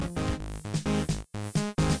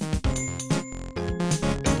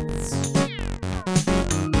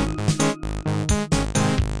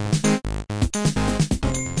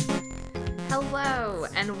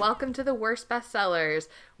welcome to the Worst Bestsellers,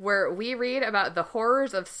 where we read about the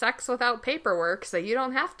horrors of sex without paperwork so you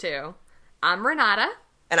don't have to. I'm Renata.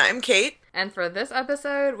 And I'm Kate. And for this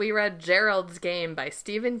episode, we read Gerald's Game by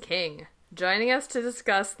Stephen King. Joining us to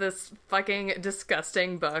discuss this fucking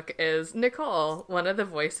disgusting book is Nicole, one of the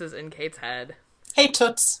voices in Kate's head. Hey,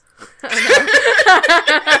 Toots.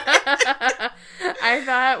 I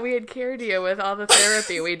thought we had cured you with all the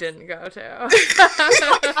therapy we didn't go to.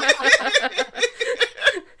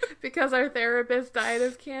 Because our therapist died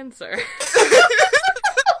of cancer.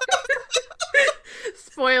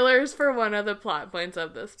 Spoilers for one of the plot points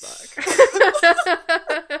of this book.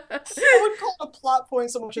 I wouldn't call it a plot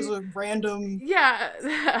point so much as a random...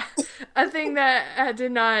 Yeah, a thing that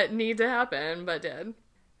did not need to happen, but did.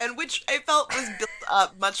 And which I felt was built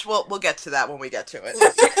up much. Well, we'll get to that when we get to it.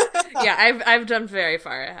 Yeah, I've jumped very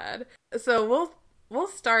far ahead. So we'll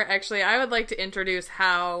start. Actually, I would like to introduce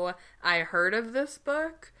how I heard of this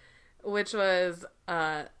book, which was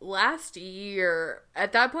last year.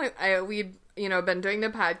 At that point, we'd been doing the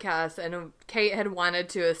podcast, and Kate had wanted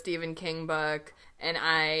to a Stephen King book, and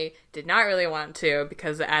I did not really want to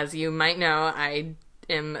because, as you might know, I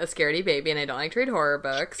am a scaredy baby and I don't like to read horror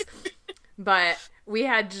books. But we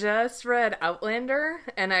had just read Outlander,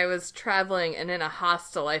 and I was traveling, and in a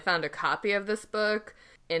hostel, I found a copy of this book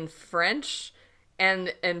in French.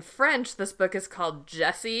 And in French, this book is called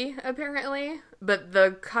Jessie, apparently. But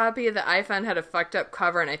the copy that I found had a fucked up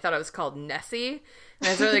cover, and I thought it was called Nessie. And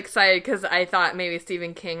I was really excited because I thought maybe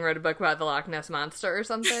Stephen King wrote a book about the Loch Ness Monster or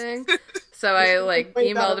something. So I,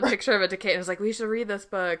 emailed a picture of it to Kate and was like, we should read this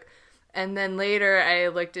book. And then later I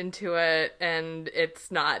looked into it, and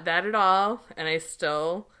it's not that at all, and I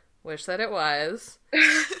still wish that it was.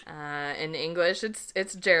 In English,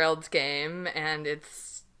 it's Gerald's Game, and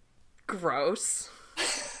it's gross.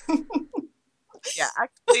 Yeah,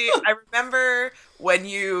 actually, I remember when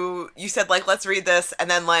you said, let's read this,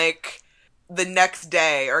 and then, the next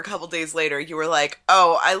day, or a couple days later, you were like,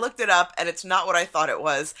 oh, I looked it up, and it's not what I thought it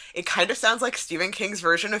was. It kind of sounds like Stephen King's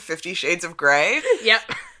version of 50 Shades of Grey. Yep.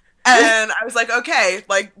 And I was like, okay,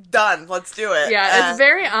 done, let's do it. Yeah, it's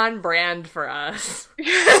very on brand for us.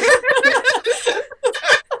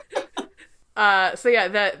 So yeah,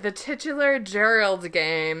 the titular Gerald's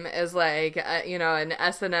Game is an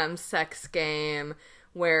S&M sex game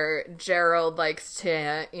where Gerald likes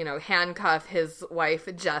to, handcuff his wife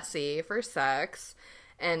Jessie for sex.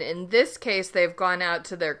 And in this case, they've gone out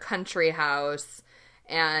to their country house,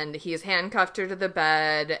 and he's handcuffed her to the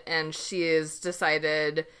bed, and she's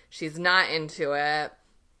decided she's not into it.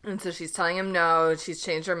 And so she's telling him no, she's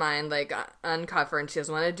changed her mind, uncuff her, and she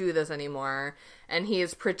doesn't want to do this anymore. And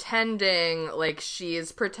he's pretending like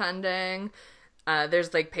she's pretending. There's,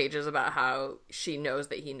 pages about how she knows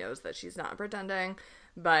that he knows that she's not pretending.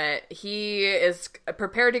 But he is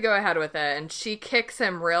prepared to go ahead with it, and she kicks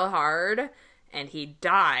him real hard, and he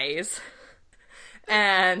dies.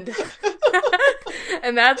 And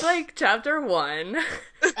and that's chapter 1,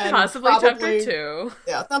 and possibly chapter 2.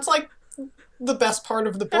 Yeah, that's the best part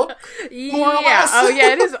of the book. More or less. Oh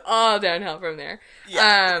yeah, it is all downhill from there.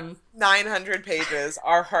 Yeah. 900 pages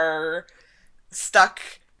are her stuck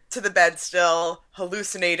to the bed still,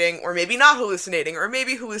 hallucinating, or maybe not hallucinating, or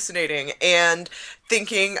maybe hallucinating, and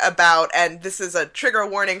thinking about, and this is a trigger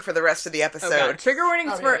warning for the rest of the episode. Oh, God. Trigger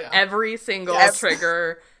warnings for every single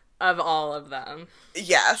trigger of all of them.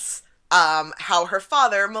 Yes. How her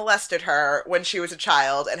father molested her when she was a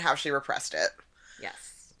child and how she repressed it.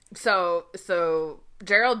 Yes. So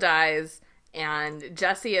Gerald dies, and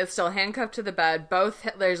Jessie is still handcuffed to the bed.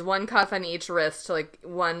 There's one cuff on each wrist to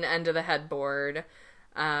one end of the headboard.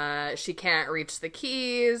 She can't reach the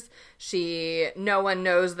keys. No one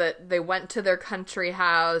knows that they went to their country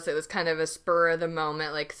house. It was kind of a spur of the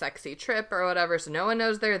moment, sexy trip or whatever. So no one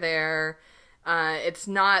knows they're there. It's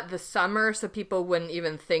not the summer, so people wouldn't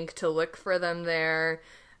even think to look for them there.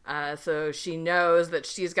 So she knows that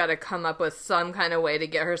she's got to come up with some kind of way to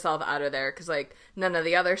get herself out of there, because, none of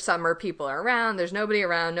the other summer people are around. There's nobody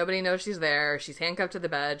around. Nobody knows she's there. She's handcuffed to the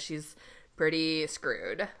bed. She's pretty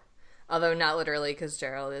screwed. Although not literally, because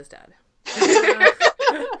Gerald is dead.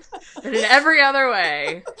 And in every other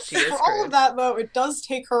way, she is screwed. For all of that, though, it does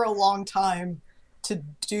take her a long time to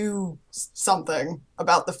do something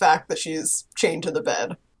about the fact that she's chained to the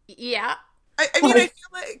bed. Yeah. I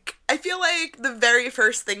feel like the very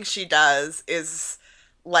first thing she does is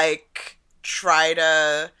try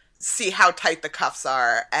to see how tight the cuffs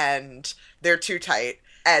are, and they're too tight,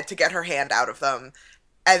 and to get her hand out of them.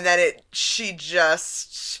 And then she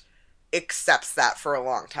just accepts that for a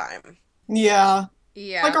long time. Yeah.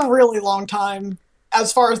 Yeah. A really long time.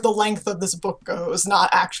 as far as the length of this book goes, not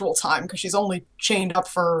actual time, because she's only chained up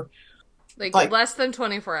for like less than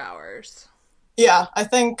 24 hours. Yeah, I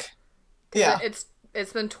think. Yeah,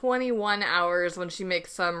 it's been 21 hours when she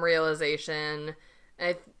makes some realization.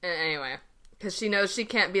 Anyway, because she knows she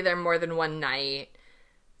can't be there more than one night.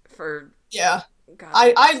 For yeah. God,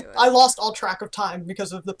 I lost all track of time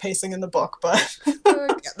because of the pacing in the book, but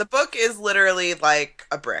Yeah, the book is literally like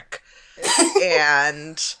a brick.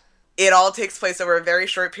 And it all takes place over a very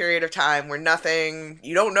short period of time where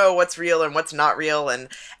you don't know what's real and what's not real, and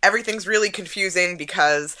everything's really confusing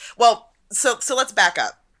because, well, so let's back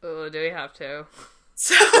up. Oh, do we have to?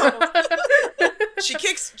 So she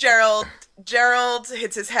kicks Gerald. Gerald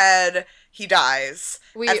hits his head. He dies.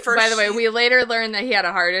 By the way, we later learn that he had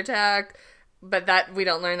a heart attack, but that we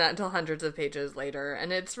don't learn that until hundreds of pages later,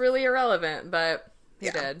 and it's really irrelevant, but he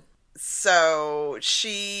did. So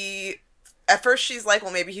at first she's like,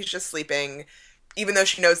 well, maybe he's just sleeping, even though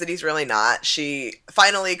she knows that he's really not. She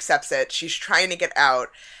finally accepts it. She's trying to get out,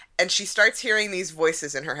 and she starts hearing these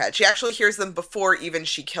voices in her head. She actually hears them before even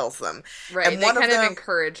she kills them. Right, and they kind of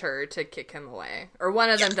encourage her to kick him away. Or one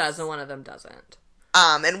of them does and one of them doesn't.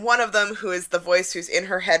 And one of them, who is the voice who's in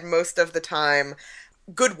her head most of the time,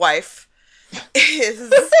 good wife,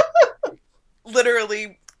 is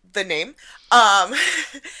literally the name.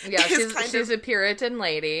 Yeah, she's a Puritan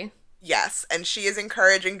lady. Yes, and she is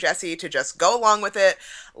encouraging Jessie to just go along with it,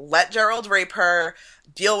 let Gerald rape her,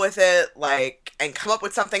 deal with it, and come up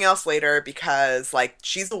with something else later because,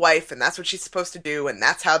 she's the wife and that's what she's supposed to do and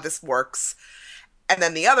that's how this works. And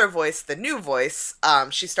then the other voice, the new voice,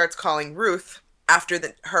 she starts calling Ruth after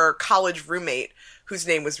her college roommate, whose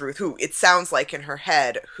name was Ruth, who it sounds like in her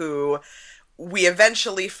head, who we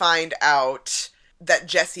eventually find out that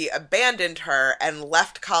Jessie abandoned her and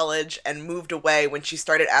left college and moved away when she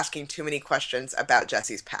started asking too many questions about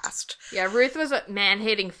Jessie's past. Yeah, Ruth was a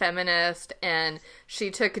man-hating feminist, and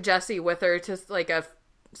she took Jessie with her to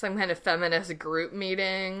some kind of feminist group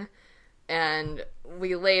meeting, and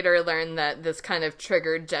we later learned that this kind of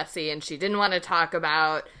triggered Jessie, and she didn't want to talk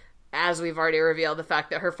about, as we've already revealed, the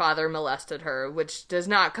fact that her father molested her, which does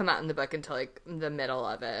not come out in the book until the middle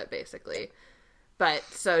of it, basically. But,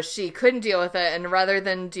 so she couldn't deal with it, and rather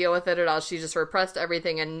than deal with it at all, she just repressed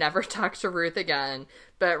everything and never talked to Ruth again.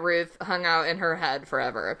 But Ruth hung out in her head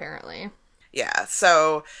forever, apparently. Yeah,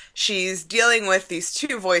 so she's dealing with these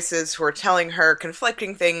two voices who are telling her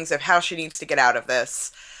conflicting things of how she needs to get out of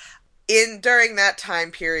this. During that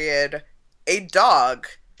time period, a dog,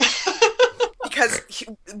 because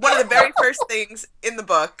one of the very first things in the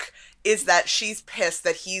book is that she's pissed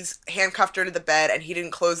that he's handcuffed her to the bed and he didn't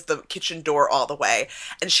close the kitchen door all the way.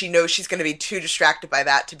 And she knows she's going to be too distracted by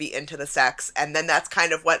that to be into the sex. And then that's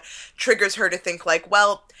kind of what triggers her to think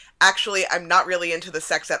well, actually, I'm not really into the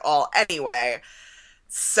sex at all anyway.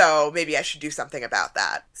 So maybe I should do something about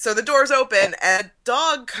that. So the door's open and a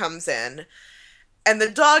dog comes in and the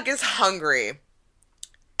dog is hungry.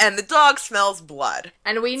 And the dog smells blood.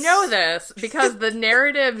 And we know this because the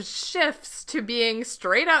narrative shifts to being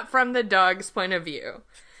straight up from the dog's point of view.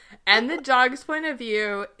 And the dog's point of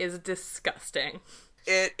view is disgusting.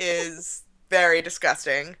 It is very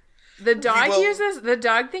disgusting. The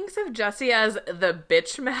dog thinks of Jessie as the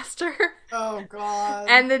bitch master. Oh, God.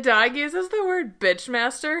 And the dog uses the word bitch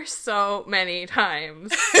master so many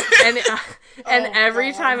times. And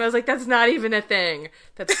every time I was like, that's not even a thing.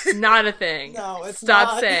 That's not a thing. No, it's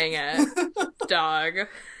Stop not. saying it. Dog.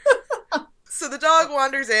 So the dog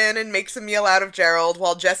wanders in and makes a meal out of Gerald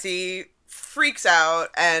while Jessie freaks out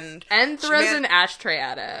and throws an ashtray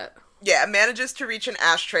at it. Yeah, manages to reach an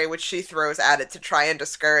ashtray, which she throws at it to try and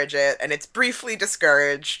discourage it, and it's briefly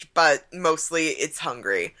discouraged, but mostly it's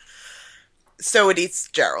hungry. So it eats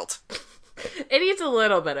Gerald. It eats a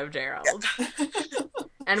little bit of Gerald.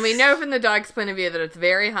 And we know from the dog's point of view that it's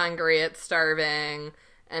very hungry, it's starving,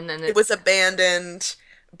 and then it was abandoned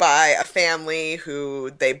by a family who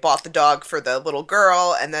they bought the dog for the little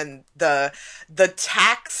girl, and then the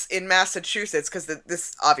tax in Massachusetts, because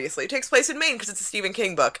this obviously takes place in Maine because it's a Stephen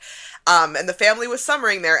King book, and the family was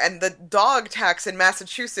summering there, and the dog tax in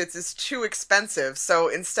Massachusetts is too expensive, so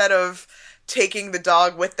instead of taking the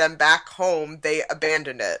dog with them back home, they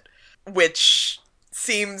abandoned it, which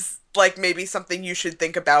seems like maybe something you should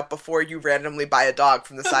think about before you randomly buy a dog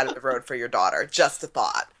from the side of the road for your daughter. Just a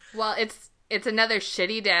thought. Well, it's another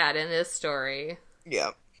shitty dad in this story.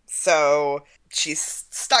 Yeah. So she's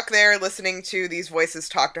stuck there listening to these voices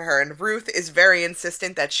talk to her, and Ruth is very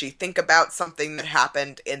insistent that she think about something that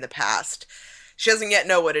happened in the past. She doesn't yet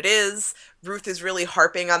know what it is. Ruth is really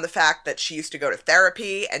harping on the fact that she used to go to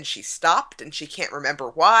therapy, and she stopped, and she can't remember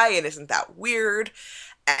why, and isn't that weird?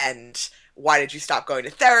 And why did you stop going to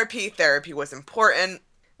therapy? Therapy was important.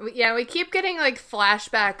 Yeah, we keep getting like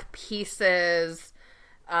flashback pieces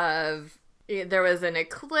of there was an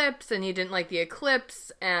eclipse and you didn't like the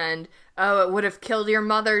eclipse, and oh, it would have killed your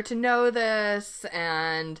mother to know this,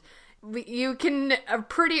 and you can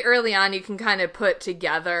pretty early on you can kind of put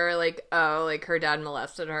together like, oh, like her dad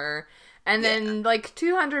molested her. And then like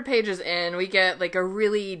 200 pages in we get like a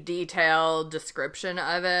really detailed description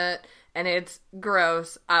of it, and it's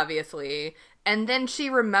gross, obviously. And then she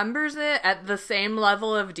remembers it at the same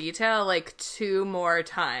level of detail like 2 more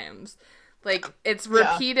times. Like, it's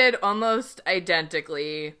repeated almost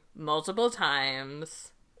identically multiple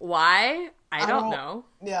times. Why? I don't know.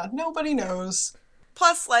 Yeah, nobody knows.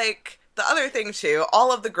 Plus, like, the other thing, too,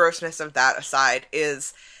 all of the grossness of that aside,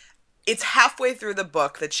 is it's halfway through the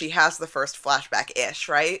book that she has the first flashback-ish,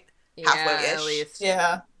 right? Yeah, Halfway-ish. at least.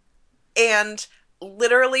 Yeah. And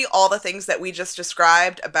literally all the things that we just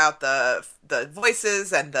described about the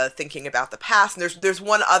voices and the thinking about the past. And there's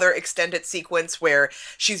one other extended sequence where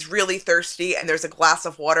she's really thirsty and there's a glass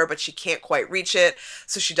of water, but she can't quite reach it.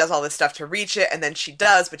 So she does all this stuff to reach it, and then she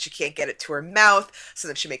does, but she can't get it to her mouth. So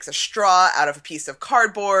then she makes a straw out of a piece of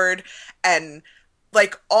cardboard. And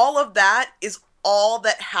like all of that is all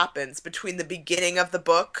that happens between the beginning of the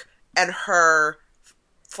book and her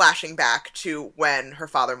flashing back to when her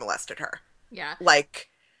father molested her. Yeah. Like,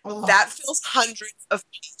 that fills hundreds of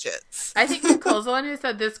pages. I think Nicole's the one who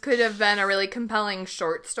said this could have been a really compelling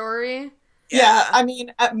short story. Yeah, I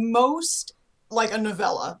mean, at most, like a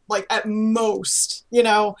novella. Like, at most, you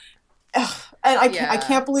know. And I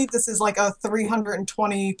can't believe this is like a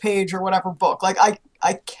 320-page or whatever book. Like,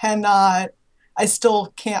 I cannot, I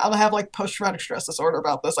still can't, I have like post-traumatic stress disorder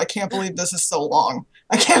about this. I can't believe this is so long.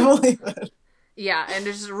 I can't believe it. Yeah, and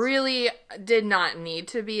it just really did not need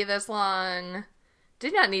to be this long.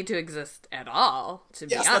 Did not need to exist at all, to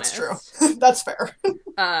be honest. Yes, that's true. That's fair.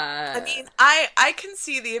 I mean, I can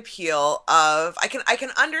see the appeal of, I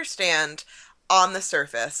can understand on the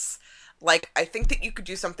surface. Like, I think that you could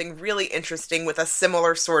do something really interesting with a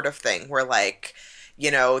similar sort of thing where, like, you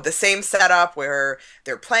know, the same setup where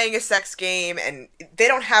they're playing a sex game and they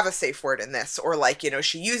don't have a safe word in this, or like, you know,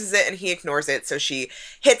 she uses it and he ignores it, so she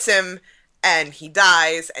hits him and he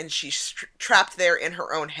dies, and she's trapped there in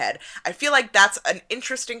her own head. I feel like that's an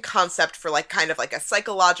interesting concept for, like, kind of like a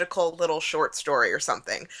psychological little short story or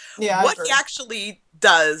something. Yeah, what he actually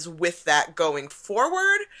does with that going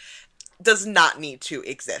forward does not need to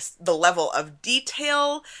exist. The level of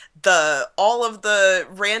detail, all of the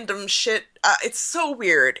random shit, it's so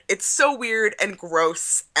weird. It's so weird and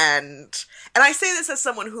gross, and I say this as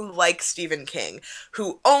someone who likes Stephen King,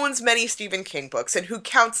 who owns many Stephen King books, and who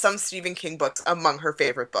counts some Stephen King books among her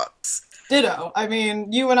favorite books. Ditto. I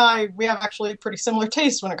mean, you and I, we have actually pretty similar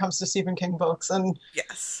tastes when it comes to Stephen King books, and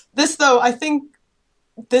yes. This, though, I think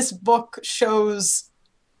this book shows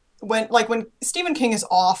when Stephen King is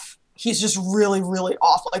off, he's just really, really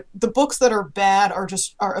off. Like, the books that are bad are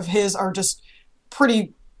just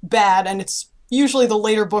pretty bad, and it's usually the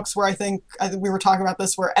later books where I think we were talking about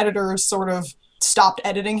this, where editors sort of stopped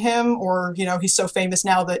editing him, or, you know, he's so famous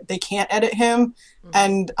now that they can't edit him. Mm-hmm.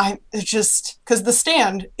 And it's just, because The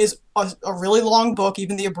Stand is a really long book,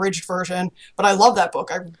 even the abridged version, but I love that book.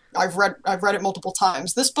 I've read it multiple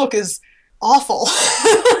times. This book is awful.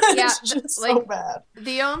 Yeah, it's just so bad.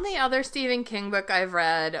 The only other Stephen King book I've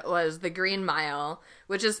read was The Green Mile,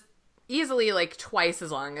 which is easily like twice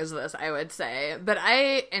as long as this, I would say. But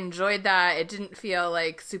I enjoyed that. It didn't feel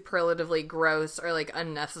like superlatively gross or like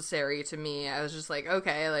unnecessary to me. I was just like,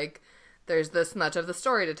 okay, like there's this much of the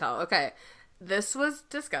story to tell. Okay. This was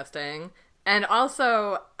disgusting. And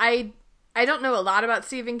also, I don't know a lot about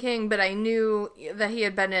Stephen King, but I knew that he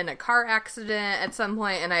had been in a car accident at some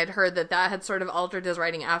point, and I had heard that had sort of altered his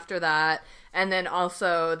writing after that. And then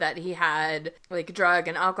also that he had, like, drug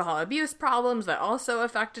and alcohol abuse problems that also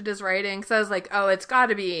affected his writing. So I was like, oh, it's got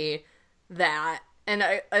to be that. And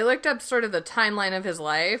I looked up sort of the timeline of his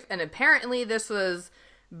life, and apparently this was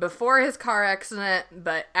before his car accident,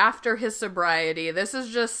 but after his sobriety. This is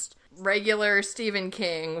just regular Stephen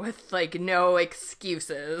King with, like, no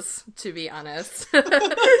excuses, to be honest.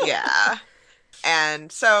 Yeah.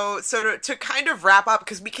 And so to kind of wrap up,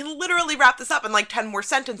 because we can literally wrap this up in like 10 more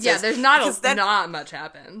sentences. Yeah, there's not much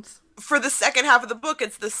happens. For the second half of the book,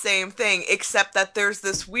 it's the same thing, except that there's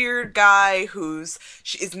this weird guy is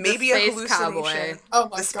maybe a hallucination. Cowboy. Oh my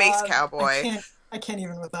God. The space cowboy. I can't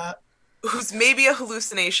even with that. Who's maybe a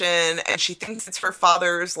hallucination, and she thinks it's her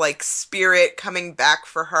father's, like, spirit coming back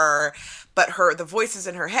for her, but the voices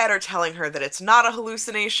in her head are telling her that it's not a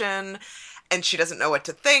hallucination, and she doesn't know what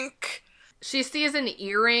to think. she sees an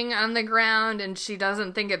earring on the ground and she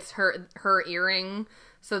doesn't think it's her earring.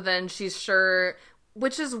 So then she's sure,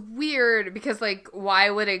 which is weird because, like, why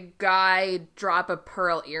would a guy drop a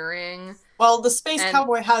pearl earring? Well, the space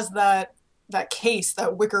cowboy has that case,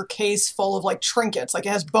 that wicker case full of like trinkets, like it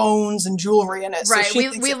has bones and jewelry in it. Right. So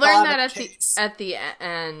we learned that at the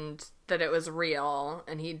end that it was real,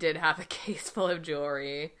 and he did have a case full of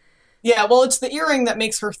jewelry. Yeah, well, it's the earring that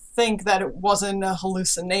makes her think that it wasn't a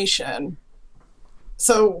hallucination.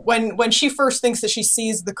 So when she first thinks that she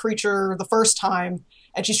sees the creature the first time,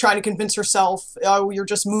 and she's trying to convince herself, oh, you're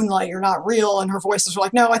just moonlight, you're not real, and her voices are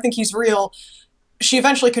like, no, I think he's real. She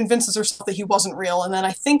eventually convinces herself that he wasn't real, and then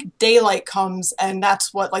I think daylight comes, and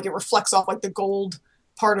that's what, like, it reflects off, like, the gold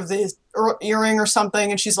part of the earring or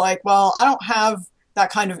something, and she's like, well, I don't have that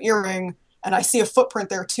kind of earring, and I see a footprint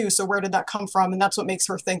there too, so where did that come from? And that's what makes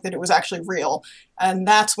her think that it was actually real. And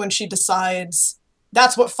that's when she decides,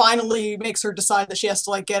 that's what finally makes her decide that she has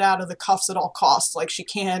to, like, get out of the cuffs at all costs. Like, she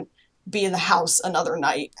can't be in the house another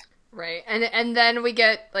night. Right. And then we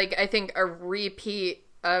get, like, I think a repeat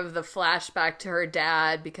of the flashback to her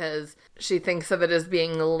dad because she thinks of it as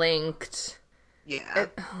being linked. Yeah.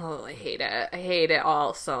 I hate it. I hate it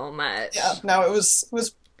all so much. Yeah, no, it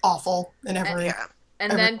was awful in every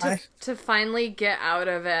And then to finally get out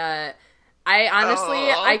of it, I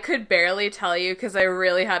honestly, I could barely tell you because I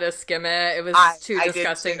really had to skim it. It was too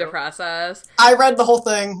disgusting to process. I read the whole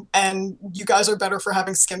thing, and you guys are better for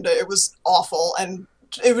having skimmed it. It was awful, and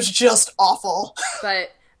it was just awful.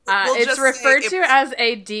 But it's referred to as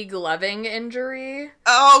a degloving injury.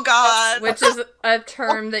 Oh, God. Which is a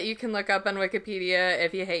term that you can look up on Wikipedia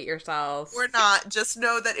if you hate yourself. Or not. Just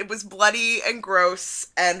know that it was bloody and gross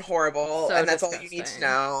and horrible, and that's all you need to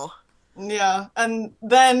know. Yeah, and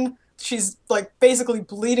then she's, like, basically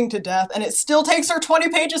bleeding to death, and it still takes her 20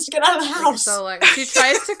 pages to get out of the house. So, like, she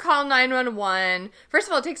tries to call 911. First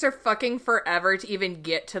of all, it takes her fucking forever to even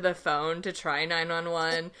get to the phone to try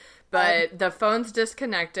 911. But the phone's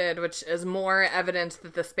disconnected, which is more evidence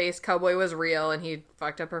that the space cowboy was real and he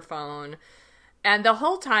fucked up her phone. And the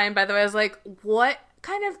whole time, by the way, I was like, what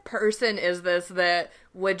kind of person is this that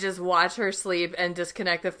would just watch her sleep and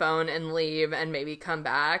disconnect the phone and leave and maybe come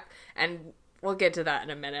back? And we'll get to that in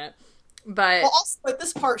a minute. But well, also at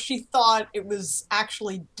this part, she thought it was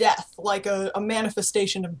actually death, like a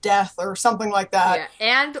manifestation of death or something like that.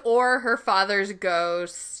 Yeah, and or her father's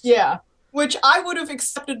ghost. Yeah. Which I would have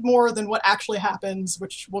accepted more than what actually happens,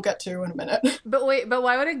 which we'll get to in a minute. But wait,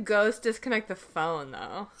 why would a ghost disconnect the phone,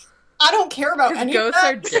 though? I don't care about any of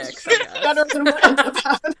that. Ghosts are dicks, I guess. Better than what ends up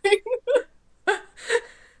happening.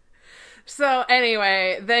 So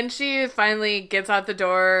anyway, then she finally gets out the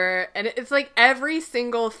door, and it's like every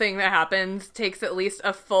single thing that happens takes at least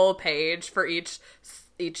a full page for each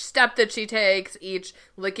step that she takes, each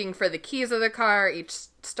looking for the keys of the car, each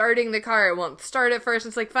starting the car. It won't start at first.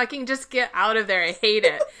 It's like, fucking just get out of there. I hate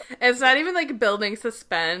it. It's not even like building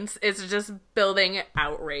suspense. It's just building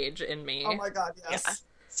outrage in me. Oh my God, yes. Yeah.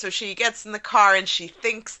 So she gets in the car and she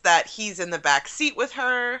thinks that he's in the back seat with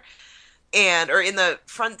her, or in the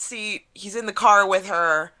front seat. He's in the car with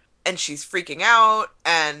her, and she's freaking out.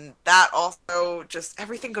 And that also just,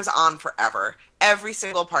 everything goes on forever. Every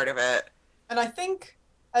single part of it. And I think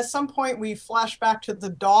at some point we flash back to the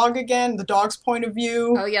dog again, the dog's point of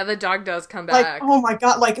view. Oh yeah, the dog does come back. Like, oh my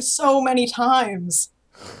God, like so many times.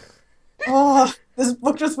 Oh, this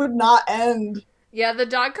book just would not end. Yeah, the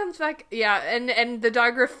dog comes back. Yeah, and the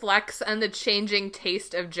dog reflects on the changing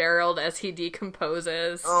taste of Gerald as he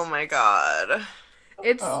decomposes. Oh my God.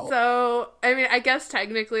 It's so... I mean, I guess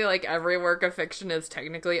technically, like, every work of fiction is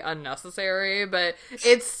technically unnecessary, but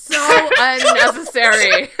it's so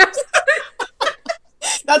unnecessary.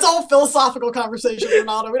 That's all philosophical conversation,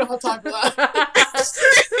 Renata. We don't have time for that.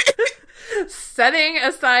 Setting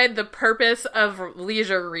aside the purpose of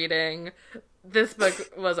leisure reading, this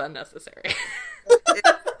book was unnecessary.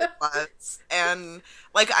 It was. And,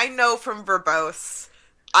 like, I know from verbose,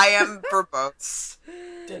 I am verbose.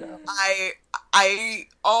 Ditto. I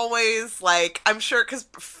always, like, I'm sure, because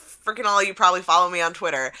freaking all you probably follow me on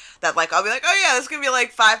Twitter, that, like, I'll be like, oh yeah, this is gonna be,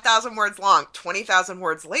 like, 5,000 words long. 20,000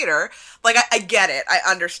 words later, like, I get it. I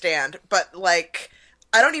understand. But, like,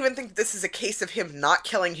 I don't even think this is a case of him not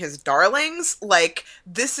killing his darlings. Like,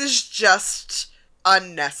 this is just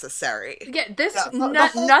unnecessary. Yeah, this the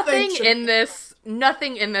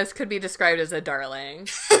nothing in this could be described as a darling.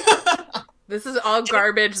 This is all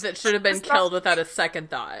garbage that should have been killed without a second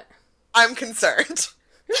thought. I'm concerned.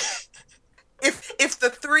 If the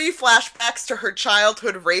 3 flashbacks to her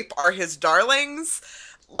childhood rape are his darlings,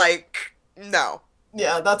 like, no.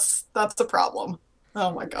 Yeah, that's a problem.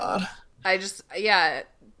 Oh my God.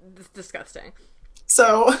 It's disgusting.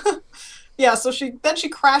 So, yeah, so she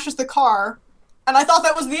crashes the car, and I thought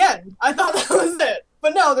that was the end. I thought that was it.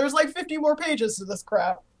 But no, there's like 50 more pages to this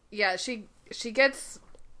crap. Yeah, she gets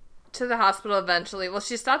to the hospital eventually. Well,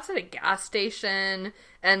 she stops at a gas station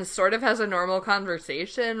and sort of has a normal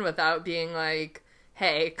conversation without being like,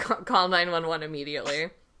 hey, call 911 immediately.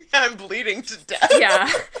 I'm bleeding to death.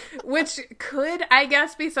 Yeah, which could, I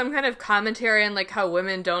guess, be some kind of commentary on, like, how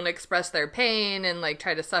women don't express their pain and, like,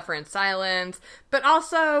 try to suffer in silence, but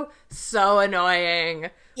also so annoying.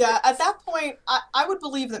 Yeah, at that point, I would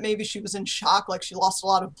believe that maybe she was in shock, like she lost a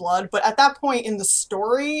lot of blood, but at that point in the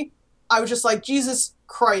story, I was just like, Jesus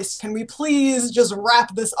Christ, can we please just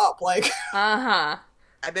wrap this up, like... Uh-huh.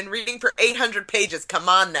 I've been reading for 800 pages, come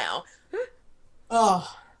on now.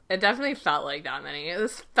 Oh... It definitely felt like that many.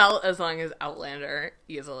 This felt as long as Outlander,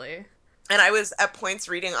 easily. And I was at points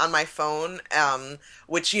reading on my phone,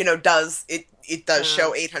 which, you know, does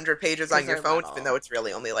show 800 pages on your phone, little. even though it's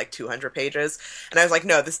really only like 200 pages. And I was like,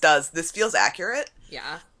 no, this feels accurate.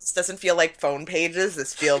 Yeah. This doesn't feel like phone pages.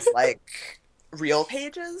 This feels like real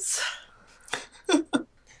pages.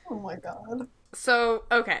 Oh my god. So,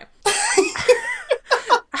 okay.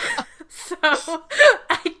 So,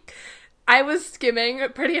 I was skimming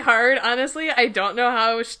pretty hard, honestly. I don't know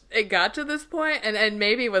how it got to this point, and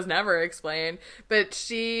maybe was never explained, but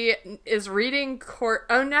she is reading court...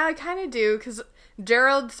 Oh, now I kind of do, because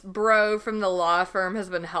Gerald's bro from the law firm has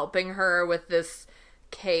been helping her with this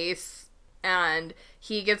case, and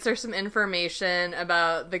he gets her some information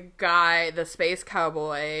about the guy, the space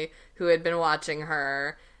cowboy, who had been watching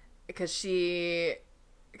her, because he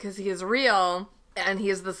is real, and he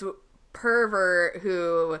is this pervert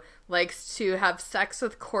who likes to have sex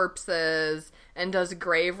with corpses and does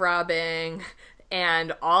grave robbing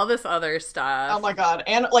and all this other stuff. Oh my god.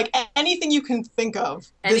 And, like, anything you can think of,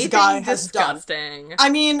 Anything this guy has disgusting. done. I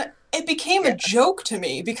mean, it became a joke to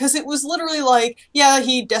me, because it was literally like, yeah,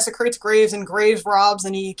 he desecrates graves and grave robs,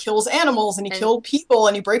 and he kills animals, and he killed people,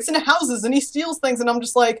 and he breaks into houses, and he steals things, and I'm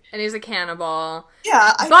just like... And he's a cannibal.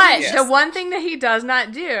 Yeah, But the one thing that he does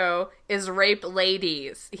not do is rape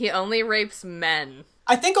ladies. He only rapes men.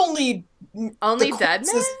 I think only dead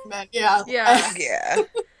men? Yeah. Yeah.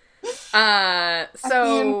 Yeah.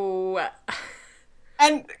 So...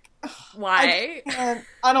 and... Why?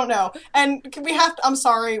 I don't know. And I'm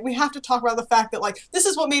sorry, we have to talk about the fact that, like, this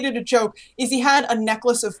is what made it a joke, is he had a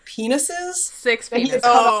necklace of penises. 6 penises.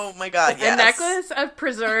 Oh my god, yes. A necklace of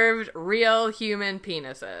preserved real human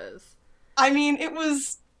penises. I mean, it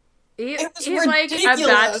was He's ridiculous. like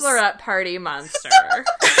a bachelorette party monster.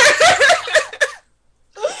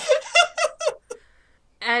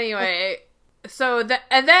 Anyway, so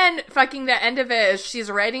and then fucking the end of it is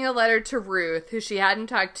she's writing a letter to Ruth, who she hadn't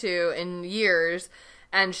talked to in years,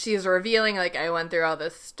 and she's revealing, like, I went through all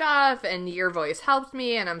this stuff, and your voice helped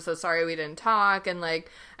me, and I'm so sorry we didn't talk, and,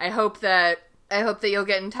 like, I hope that you'll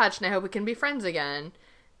get in touch, and I hope we can be friends again.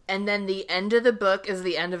 And then the end of the book is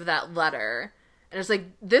the end of that letter. And it's like,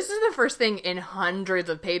 this is the first thing in hundreds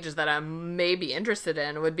of pages that I may be interested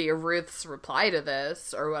in, would be Ruth's reply to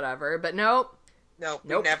this, or whatever, but nope. Nope.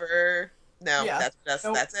 We never... No, Yeah. That's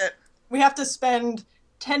it. We have to spend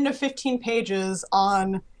 10 to 15 pages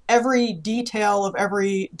on every detail of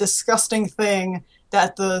every disgusting thing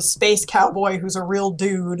that the space cowboy, who's a real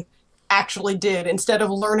dude, actually did, instead of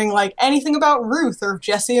learning, like, anything about Ruth, or if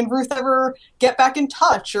Jesse and Ruth ever get back in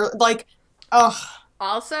touch, or, like, ugh.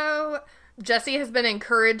 Also, Jessie has been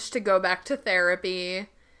encouraged to go back to therapy,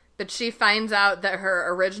 but she finds out that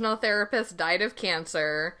her original therapist died of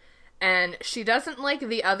cancer, and she doesn't like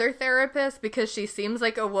the other therapist because she seems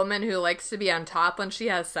like a woman who likes to be on top when she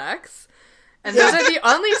has sex. And those are the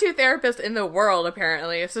only 2 therapists in the world,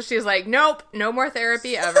 apparently. So she's like, nope, no more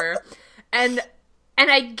therapy ever. And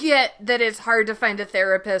I get that it's hard to find a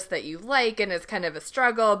therapist that you like, and it's kind of a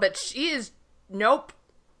struggle, but she is, nope,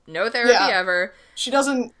 no therapy ever. She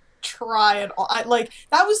doesn't try at all.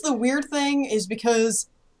 That was the weird thing, is because,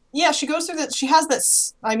 yeah, she goes through that, she has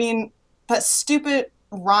that stupid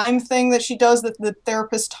rhyme thing that she does that the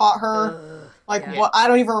therapist taught her. What, I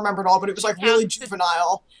don't even remember it all, but it was, like, really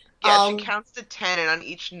juvenile. Yeah, she counts to 10, and on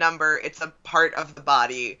each number, it's a part of the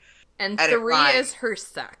body. And 3 is her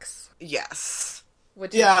sex. Yes.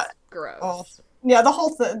 Which is gross. Oh. Yeah, that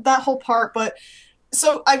whole part, but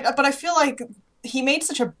I feel like he made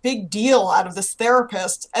such a big deal out of this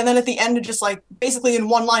therapist, and then at the end, it just, like, basically in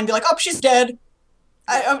one line, be like, oh, she's dead.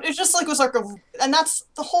 It just, like, was like and that's,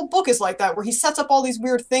 the whole book is like that, where he sets up all these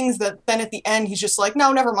weird things that then at the end, he's just like,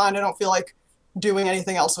 no, never mind, I don't feel like doing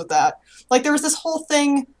anything else with that. Like, there was this whole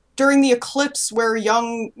thing during the eclipse where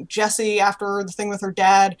young Jessie, after the thing with her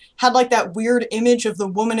dad, had like that weird image of the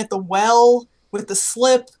woman at the well with the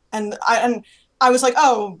slip, and I was like,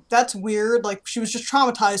 oh, that's weird. Like, she was just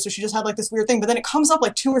traumatized, so she just had like this weird thing. But then it comes up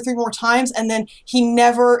like 2 or 3 more times, and then he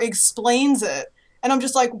never explains it. And I'm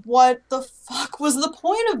just like, what the fuck was the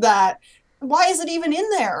point of that? Why is it even in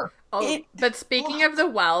there? But speaking of the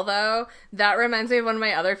well, though, that reminds me of one of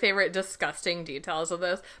my other favorite disgusting details of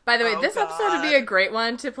this. By the way, this episode would be a great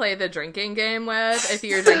one to play the drinking game with. If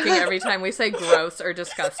you're drinking every time we say gross or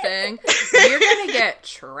disgusting, you're gonna get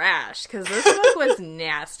trashed, because this book was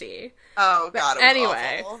nasty. Oh, God, it was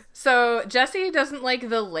anyway, awful. So Jessie doesn't like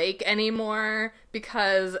the lake anymore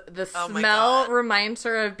because the smell reminds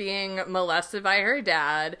her of being molested by her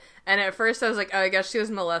dad. And at first I was like, oh, I guess she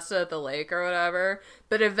was molested at the lake or whatever.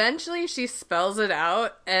 But eventually she spells it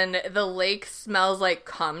out, and the lake smells like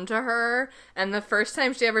cum to her. And the first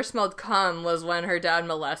time she ever smelled cum was when her dad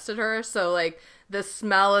molested her. So, like, the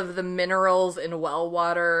smell of the minerals in well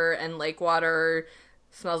water and lake water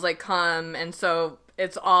smells like cum. And so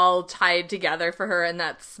it's all tied together for her, and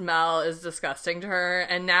that smell is disgusting to her.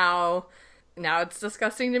 And now it's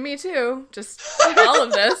disgusting to me, too. Just all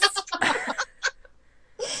of this.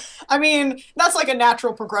 I mean, that's like a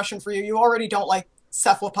natural progression for you. You already don't like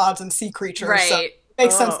cephalopods and sea creatures, right? So it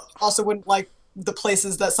makes sense. You also wouldn't like the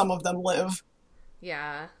places that some of them live.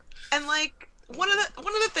 Yeah. And like one of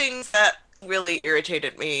the things that really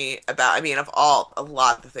irritated me about, I mean, a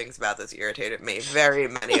lot of the things about this irritated me. Very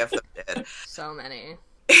many of them did. So many.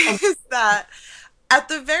 Is that at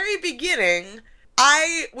the very beginning,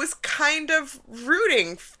 I was kind of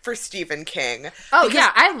rooting for Stephen King. Oh,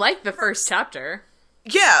 yeah, I like the first chapter.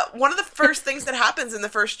 Yeah, one of the first things that happens in the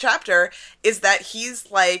first chapter is that he's,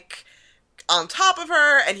 like, on top of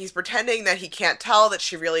her, and he's pretending that he can't tell that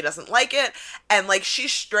she really doesn't like it, and, like, she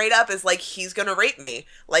straight up is like, he's gonna rape me.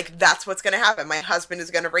 Like, that's what's gonna happen. My husband is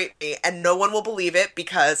gonna rape me, and no one will believe it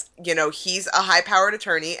because, you know, he's a high-powered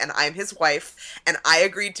attorney, and I'm his wife, and I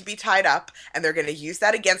agreed to be tied up, and they're gonna use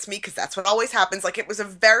that against me, because that's what always happens. Like, it was a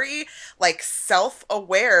very, like,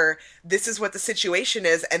 self-aware, this is what the situation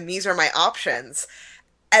is, and these are my options.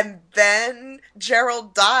 And then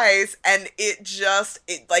Gerald dies, and it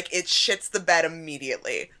shits the bed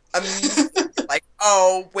immediately. Like,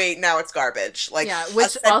 oh, wait, now it's garbage. Like, yeah,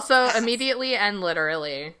 which also immediately and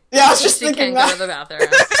literally. Yeah, I was just thinking that. She can't go to the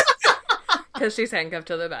bathroom. Because she's handcuffed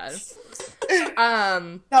to the bed.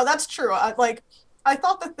 No, that's true. I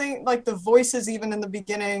thought the thing, like, the voices even in the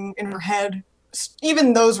beginning in her head,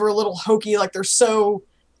 even those were a little hokey. Like, they're so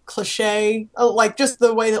cliche, like just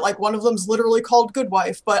the way that like one of them's literally called Good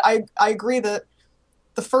Wife. But I agree that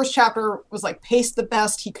the first chapter was like paced the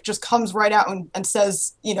best. He just comes right out and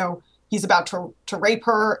says, you know, he's about to rape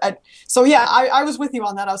her. And so yeah, I was with you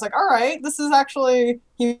on that. I was like, all right, this is actually,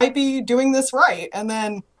 he might be doing this right. And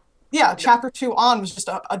then yeah, chapter 2 on was just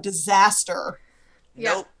a disaster.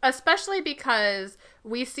 Yeah, nope. Especially because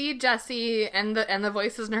we see Jessie and the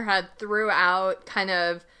voices in her head throughout kind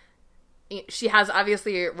of. She has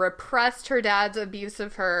obviously repressed her dad's abuse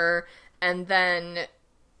of her, and then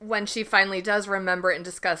when she finally does remember it and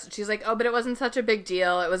discuss it, she's like, oh, but it wasn't such a big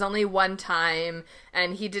deal. It was only one time,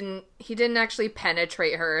 and he didn't actually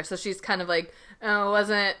penetrate her. So she's kind of like, oh,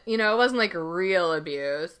 it wasn't like real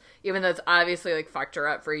abuse, even though it's obviously like fucked her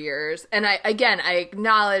up for years. And I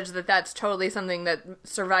acknowledge that that's totally something that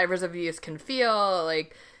survivors of abuse can feel,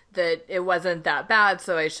 like that it wasn't that bad,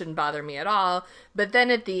 so it shouldn't bother me at all. But then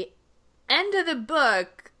at the end of the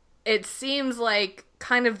book, it seems like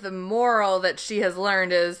kind of the moral that she has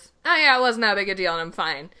learned is, oh yeah, it wasn't that big a deal and I'm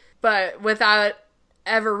fine. But without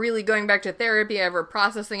ever really going back to therapy, ever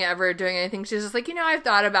processing it, ever doing anything, she's just like, you know, I've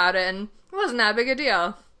thought about it and it wasn't that big a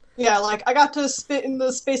deal. Yeah, like, I got to spit in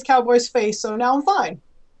the space cowboy's face, so now I'm fine.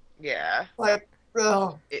 Yeah. Like,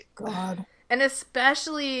 oh, God. And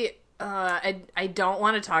especially, I don't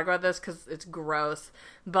want to talk about this because it's gross,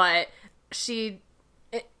 but she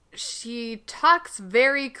talks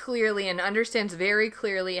very clearly and understands very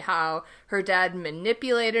clearly how her dad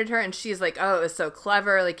manipulated her, and she's like, oh, it was so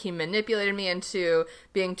clever, like, he manipulated me into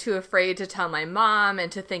being too afraid to tell my mom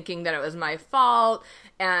and to thinking that it was my fault,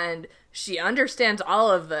 and she understands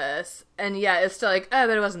all of this, and yet it's still like, oh,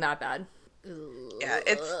 but it wasn't that bad. Yeah,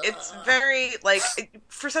 it's very, like,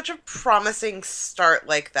 for such a promising start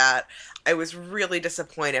like that, I was really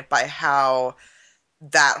disappointed by how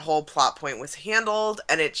that whole plot point was handled,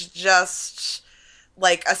 and it's just,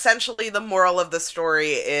 like, essentially the moral of the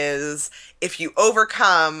story is, if you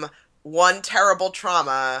overcome one terrible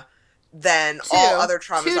trauma, then all other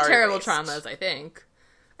traumas are two terrible erased. traumas, I think.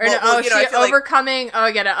 Or no, well, she overcoming. Oh,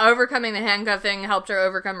 I get it. Overcoming the handcuffing helped her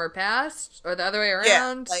overcome her past, or the other way around.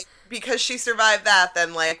 Yeah, like because she survived that,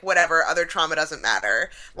 then like whatever other trauma doesn't matter.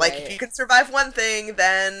 Like if you can survive one thing,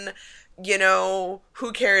 then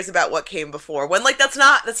who cares about what came before? When like that's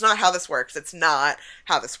not how this works. It's not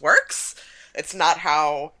how this works. It's not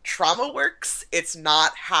how trauma works. It's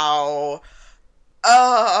not how.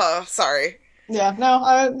 Sorry. Yeah,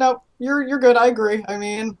 no, you're good. I agree. I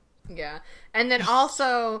mean, yeah. And then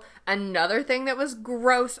also another thing that was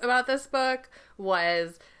gross about this book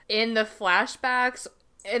was in the flashbacks,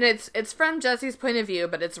 and it's from Jesse's point of view,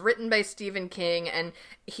 but it's written by Stephen King, and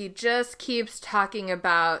he just keeps talking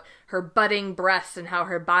about her budding breasts and how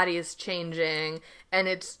her body is changing, and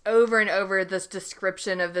it's over and over this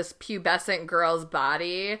description of this pubescent girl's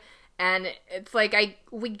body, and it's like,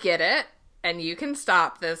 we get it, and you can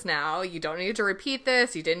stop this now. You don't need to repeat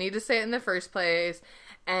this. You didn't need to say it in the first place.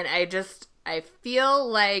 And I feel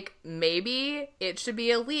like maybe it should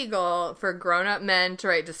be illegal for grown-up men to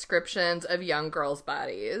write descriptions of young girls'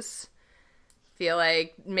 bodies. Feel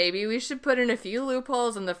like maybe we should put in a few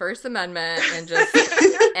loopholes in the First Amendment and just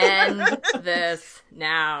end this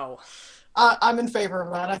now. I'm in favor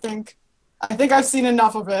of that. I think I've seen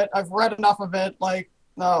enough of it. I've read enough of it. Like,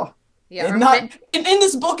 no. Yeah, not in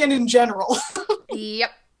this book and in general.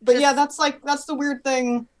 Yep. But yeah, that's the weird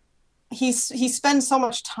thing. He spends so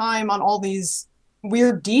much time on all these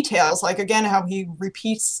weird details, like again how he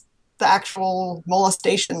repeats the actual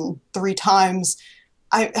molestation 3 times.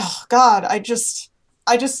 I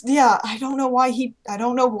don't know why he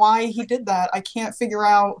did that. I can't figure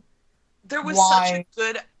out there was why. Such a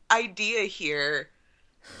good idea here.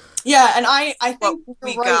 Yeah, and I think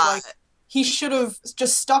you're right. Got. Like, he should have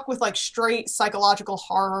just stuck with like straight psychological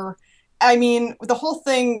horror. I mean, the whole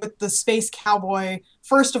thing with the space cowboy,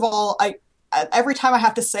 first of all, every time I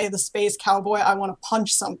have to say the space cowboy, I want to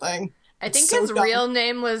punch something. I think his real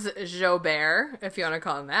name was Jobert, if you want to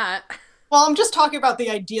call him that. Well, I'm just talking about the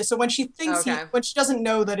idea. So when she thinks when she doesn't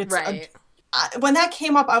know that it's right. When that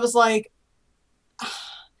came up, I was like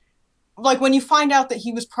when you find out that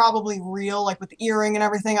he was probably real, like with the earring and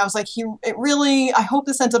everything, I was like, I hope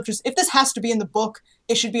this ends up if this has to be in the book,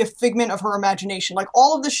 it should be a figment of her imagination. Like,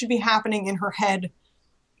 all of this should be happening in her head.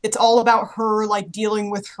 It's all about her, like,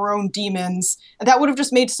 dealing with her own demons. And that would have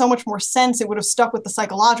just made so much more sense. It would have stuck with the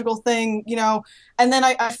psychological thing, And then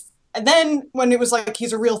and then when it was like,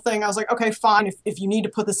 he's a real thing, I was like, okay, fine, if you need to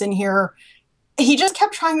put this in here. He just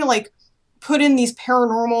kept trying to, like, put in these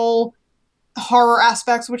paranormal horror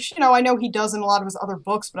aspects, which, I know he does in a lot of his other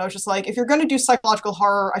books, but I was just like, if you're going to do psychological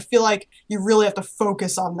horror, I feel like you really have to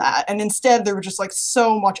focus on that. And instead, there was just like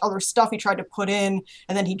so much other stuff he tried to put in,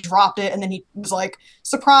 and then he dropped it, and then he was like,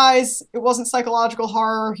 surprise, it wasn't psychological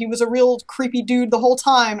horror. He was a real creepy dude the whole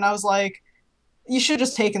time. And I was like, you should have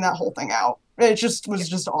just taken that whole thing out. It just was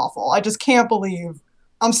just awful. I just can't believe.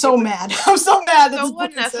 I'm so mad. I'm so mad that so this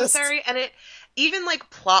book unnecessary, exists. and it, even like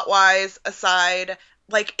plot-wise aside,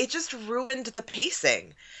 like, it just ruined the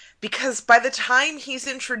pacing, because by the time he's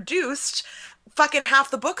introduced, fucking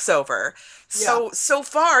half the book's over. So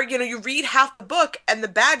far, you read half the book, and the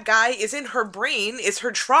bad guy is in her brain, is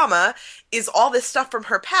her trauma, is all this stuff from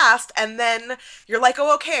her past, and then you're like,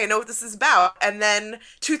 oh, okay, I know what this is about, and then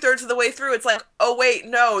 2/3 of the way through, it's like, oh, wait,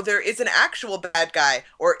 no, there is an actual bad guy,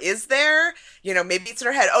 or is there? Maybe it's in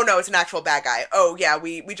her head, oh, no, it's an actual bad guy, oh, yeah,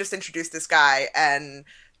 we just introduced this guy, and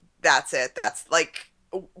that's it. That's, like,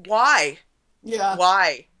 why? Yeah.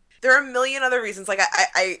 Why? There are a million other reasons. Like,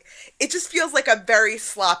 it just feels like a very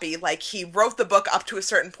sloppy, like, he wrote the book up to a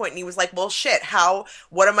certain point and he was like, well, shit,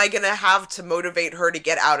 what am I gonna have to motivate her to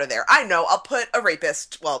get out of there? I know, I'll put a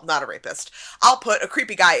rapist, well, not a rapist, I'll put a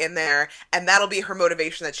creepy guy in there, and that'll be her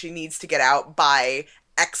motivation that she needs to get out by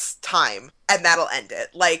X time, and that'll end it.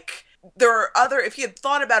 Like, there are if he had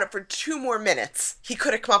thought about it for 2 more minutes, he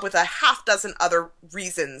could have come up with a half dozen other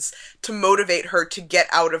reasons to motivate her to get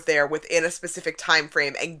out of there within a specific time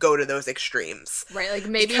frame and go to those extremes. Right, like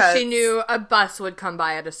maybe she knew a bus would come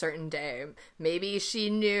by at a certain day. Maybe she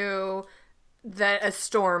knew that a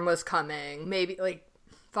storm was coming. Maybe, like,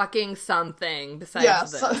 fucking something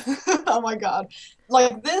besides this. Oh my god.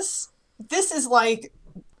 Like, this is like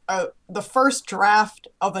the first draft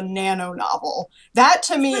of a Nano novel. That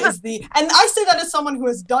to me is and I say that as someone who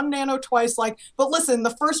has done Nano twice, like, but listen,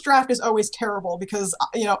 the first draft is always terrible because,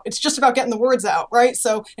 it's just about getting the words out, right?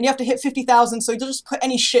 So, and you have to hit 50,000, so you'll just put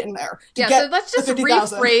any shit in there. So let's just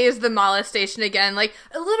rephrase the molestation again, like,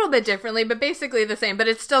 a little bit differently, but basically the same, but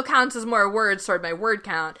it still counts as more words toward my word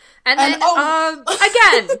count. And then,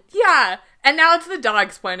 again, yeah. And now it's the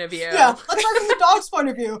dog's point of view. Yeah, let's start from the dog's point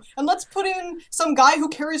of view. And let's put in some guy who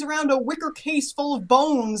carries around a wicker case full of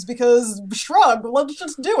bones because, shrug, let's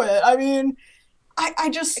just do it. I mean, I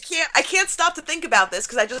can't stop to think about this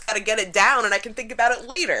because I just gotta get it down and I can think about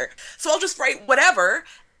it later. So I'll just write whatever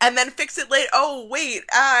and then fix it later. Oh, wait,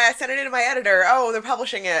 I sent it in to my editor. Oh, they're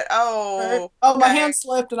publishing it. Oh, oh, my hand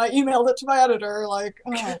slipped and I emailed it to my editor. Like,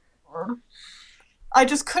 oh, Lord. I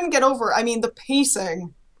just couldn't get over it. I mean, the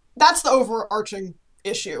pacing, that's the overarching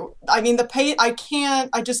issue. I mean,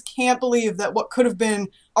 I just can't believe that what could have been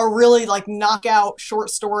a really, like, knockout short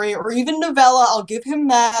story or even novella, I'll give him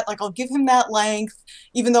that length,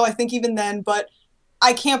 even though I think even then, but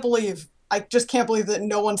I just can't believe that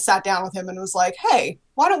no one sat down with him and was like, hey,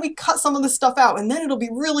 why don't we cut some of this stuff out and then it'll be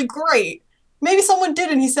really great. Maybe someone did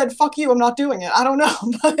and he said, fuck you, I'm not doing it. I don't know,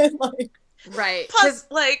 but, like... Right. Plus,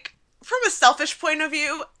 like... From a selfish point of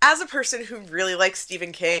view, as a person who really likes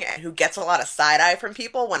Stephen King and who gets a lot of side-eye from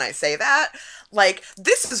people when I say that, like,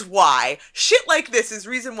 this is why. Shit like this is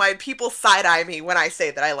reason why people side-eye me when I say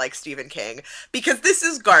that I like Stephen King. Because this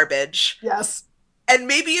is garbage. Yes. And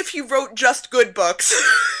maybe if he wrote just good books.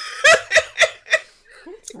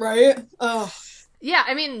 Right? Oh. Yeah,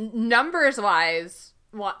 I mean, numbers-wise,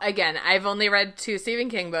 well, again, I've only read 2 Stephen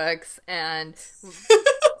King books, and...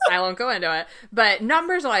 I won't go into it. But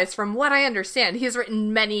numbers-wise, from what I understand, he's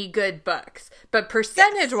written many good books. But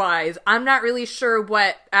percentage-wise, I'm not really sure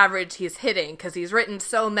what average he's hitting, because he's written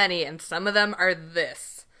so many, and some of them are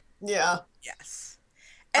this. Yeah. Yes.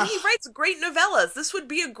 And he writes great novellas. This would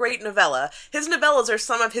be a great novella. His novellas are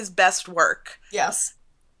some of his best work. Yes.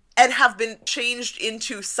 And have been changed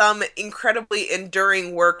into some incredibly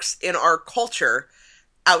enduring works in our culture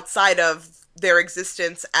outside of their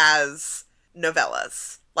existence as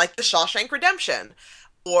novellas. Like The Shawshank Redemption,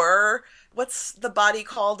 or what's the body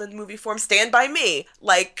called in movie form? Stand By Me.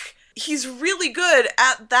 Like, he's really good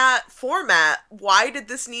at that format. Why did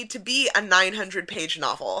this need to be a 900-page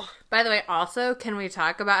novel? By the way, also, can we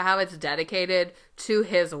talk about how it's dedicated to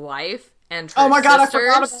his wife and her Oh my god, sisters?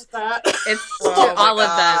 I forgot about that. It's to all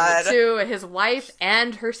of them. To his wife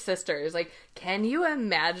and her sisters. Like, can you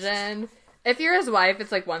imagine... If you're his wife,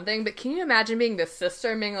 it's, like, one thing, but can you imagine being the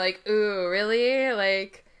sister and being like, ooh, really?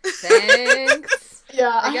 Like, thanks?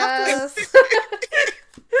 Yeah, I guess.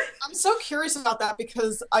 I'm so curious about that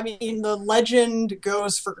because, I mean, the legend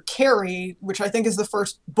goes for Carrie, which I think is the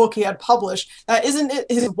first book he had published. Isn't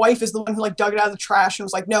it his wife is the one who, like, dug it out of the trash and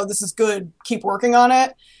was like, no, this is good, keep working on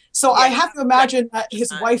it? So I have to imagine that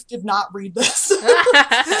his wife did not read this.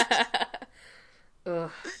 Ugh.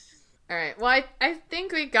 All right. Well, I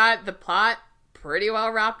think we got the plot pretty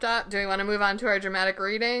well wrapped up. Do we want to move on to our dramatic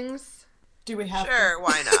readings? Do we have Sure, to?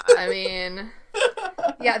 why not? I mean,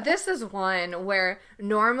 yeah, this is one where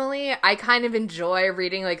normally I kind of enjoy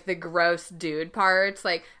reading, like, the gross dude parts.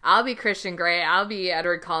 Like, I'll be Christian Grey, I'll be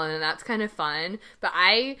Edward Cullen, and that's kind of fun. But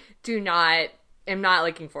I am not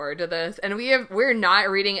looking forward to this. And we're not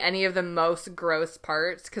reading any of the most gross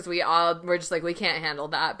parts because we're just like, we can't handle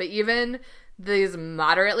that. But even... these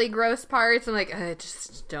moderately gross parts, I'm like, I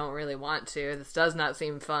just don't really want to. This does not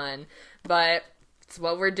seem fun. But it's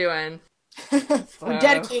what we're doing. So, we're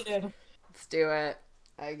dedicated. Let's do it,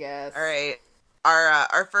 I guess. All right.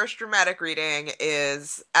 Our first dramatic reading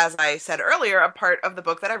is, as I said earlier, a part of the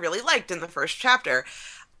book that I really liked in the first chapter,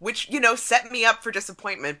 which, set me up for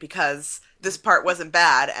disappointment because this part wasn't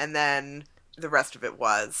bad, and then the rest of it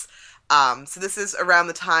was. So this is around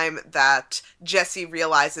the time that Jesse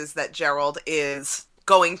realizes that Gerald is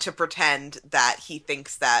going to pretend that he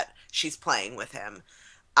thinks that she's playing with him.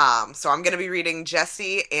 So I'm going to be reading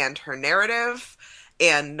Jesse and her narrative,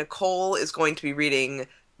 and Nicole is going to be reading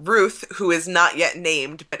Ruth, who is not yet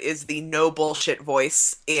named, but is the no bullshit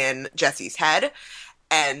voice in Jesse's head.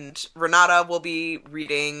 And Renata will be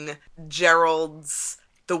reading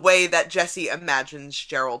the way that Jesse imagines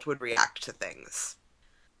Gerald would react to things.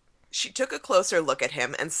 She took a closer look at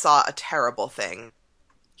him and saw a terrible thing.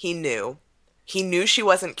 He knew. He knew she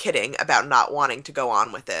wasn't kidding about not wanting to go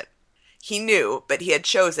on with it. He knew, but he had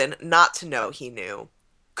chosen not to know he knew.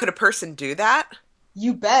 Could a person do that?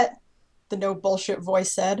 You bet, the no bullshit voice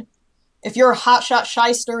said. If you're a hotshot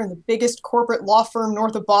shyster in the biggest corporate law firm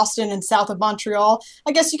north of Boston and south of Montreal,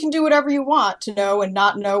 I guess you can do whatever you want to know and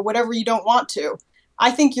not know whatever you don't want to.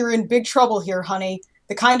 I think you're in big trouble here, honey.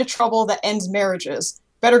 The kind of trouble that ends marriages.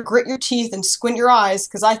 Better grit your teeth and squint your eyes,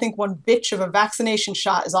 because I think one bitch of a vaccination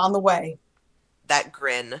shot is on the way. That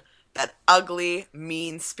grin. That ugly,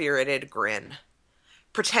 mean-spirited grin.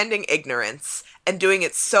 Pretending ignorance, and doing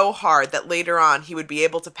it so hard that later on he would be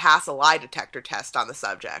able to pass a lie detector test on the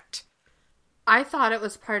subject. I thought it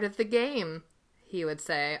was part of the game, he would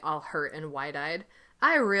say, all hurt and wide-eyed.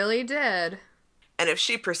 I really did. And if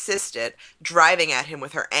she persisted, driving at him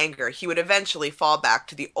with her anger, he would eventually fall back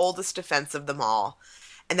to the oldest defense of them all,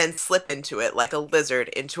 and then slip into it like a lizard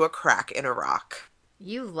into a crack in a rock.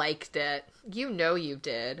 You liked it. You know you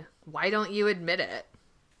did. Why don't you admit it?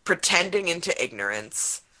 Pretending into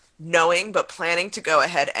ignorance, knowing but planning to go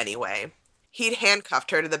ahead anyway. He'd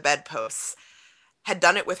handcuffed her to the bedposts, had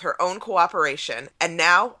done it with her own cooperation, and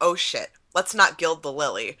now, oh shit, let's not gild the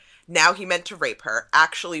lily. Now he meant to rape her,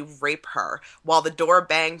 actually rape her, while the door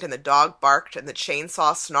banged and the dog barked and the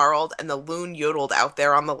chainsaw snarled and the loon yodeled out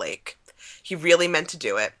there on the lake. He really meant to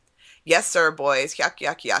do it. Yes, sir, boys, yuck,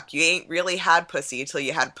 yuck, yuck. You ain't really had pussy till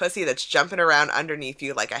you had pussy that's jumping around underneath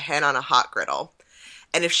you like a hen on a hot griddle.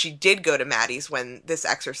 And if she did go to Maddie's when this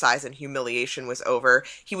exercise in humiliation was over,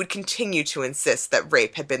 he would continue to insist that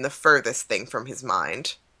rape had been the furthest thing from his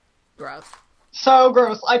mind. Gross. So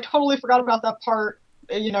gross. I totally forgot about that part.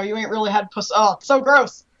 You know, you ain't really had puss. Oh, so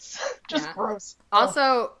gross. Just gross.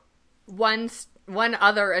 Also, one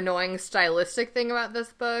other annoying stylistic thing about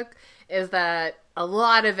this book is that a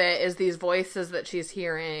lot of it is these voices that she's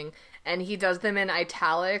hearing, and he does them in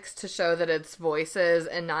italics to show that it's voices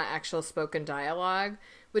and not actual spoken dialogue,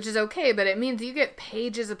 which is okay, but it means you get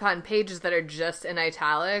pages upon pages that are just in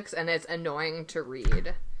italics, and it's annoying to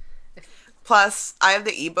read. Plus, I have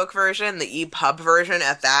the ebook version, the EPUB version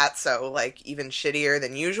at that, so, like, even shittier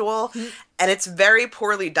than usual. Mm-hmm. And it's very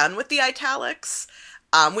poorly done with the italics,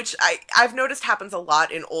 which I've noticed happens a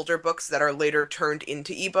lot in older books that are later turned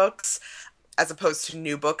into ebooks, as opposed to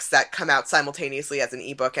new books that come out simultaneously as an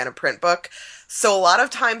ebook and a print book. So a lot of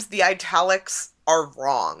times the italics are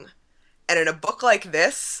wrong. And in a book like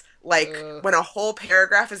this, like, when a whole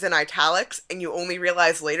paragraph is in italics and you only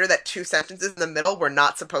realize later that 2 sentences in the middle were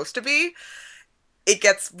not supposed to be, it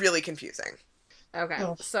gets really confusing. Okay,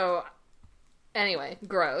 so, anyway,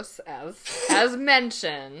 gross, as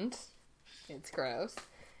mentioned. It's gross.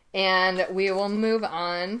 And we will move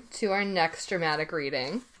on to our next dramatic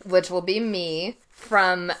reading, which will be me,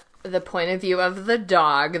 from the point of view of the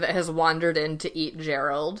dog that has wandered in to eat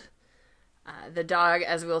Gerald. The dog,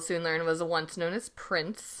 as we'll soon learn, was once known as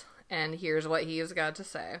Prince. And here's what he's got to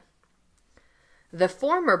say. The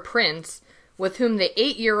former prince, with whom the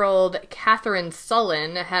 8-year-old Catherine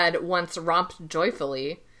Sullen had once romped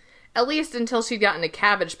joyfully, at least until she'd gotten a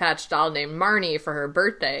Cabbage Patch doll named Marnie for her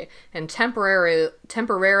birthday and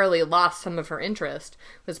temporarily lost some of her interest,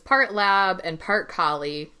 was part lab and part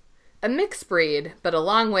collie, a mixed breed, but a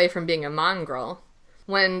long way from being a mongrel.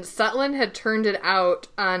 When Sutland had turned it out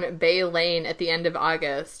on Bay Lane at the end of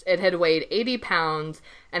August, it had weighed 80 pounds,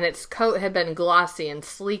 and its coat had been glossy and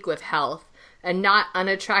sleek with health, a not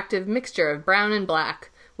unattractive mixture of brown and black,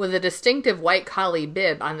 with a distinctive white collie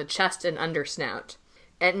bib on the chest and undersnout.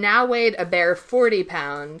 It now weighed a bare 40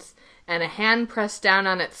 pounds, and a hand pressed down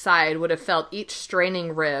on its side would have felt each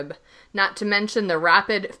straining rib, not to mention the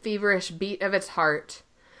rapid, feverish beat of its heart.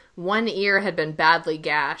 One ear had been badly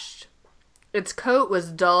gashed. Its coat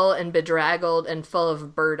was dull and bedraggled and full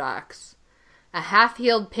of burdocks. A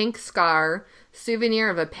half-healed pink scar, souvenir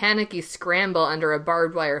of a panicky scramble under a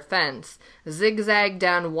barbed wire fence, zigzagged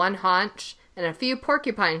down one haunch, and a few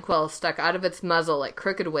porcupine quills stuck out of its muzzle like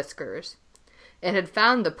crooked whiskers. It had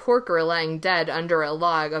found the porker lying dead under a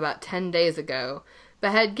log about 10 days ago,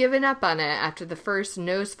 but had given up on it after the first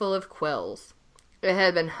noseful of quills. It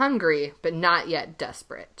had been hungry, but not yet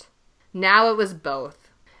desperate. Now it was both.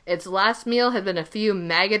 Its last meal had been a few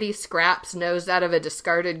maggoty scraps nosed out of a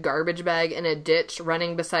discarded garbage bag in a ditch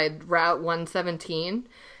running beside Route 117,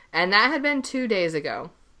 and that had been 2 days ago.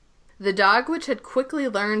 The dog, which had quickly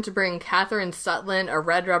learned to bring Catherine Sutland a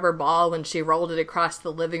red rubber ball when she rolled it across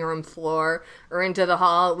the living room floor or into the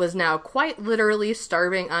hall, was now quite literally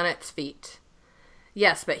starving on its feet.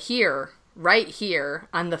 Yes, but here, right here,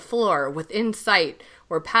 on the floor, within sight,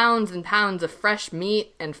 were pounds and pounds of fresh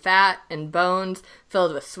meat and fat and bones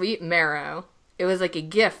filled with sweet marrow. It was like a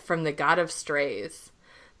gift from the god of strays.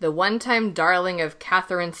 The one-time darling of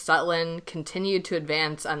Catherine Sutland continued to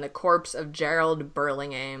advance on the corpse of Gerald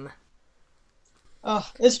Burlingame. Ugh,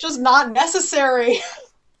 it's just not necessary.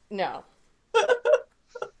 No.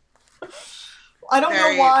 I don't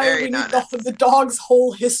know why we need the dog's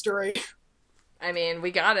whole history. I mean,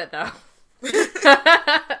 we got it, though.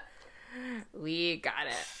 We got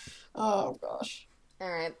it. Oh, gosh.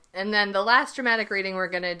 All right. And then the last dramatic reading we're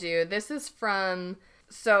going to do, this is from...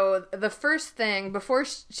 So the first thing, before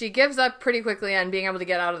she gives up pretty quickly on being able to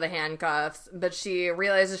get out of the handcuffs, but she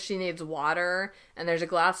realizes she needs water, and there's a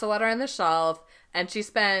glass of water on the shelf, and she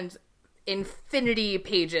spends infinity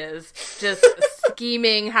pages just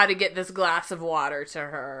scheming how to get this glass of water to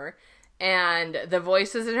her. And the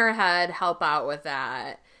voices in her head help out with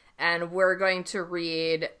that. And we're going to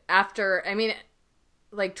read after,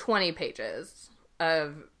 like 20 pages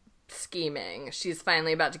of scheming. She's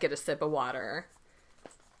finally about to get a sip of water.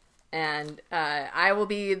 And I will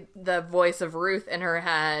be the voice of Ruth in her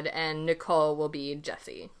head, and Nicole will be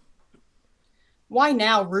Jessie. Why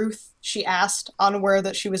now, Ruth? She asked, unaware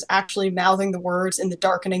that she was actually mouthing the words in the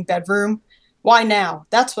darkening bedroom. Why now?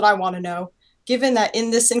 That's what I want to know. Given that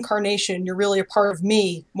in this incarnation you're really a part of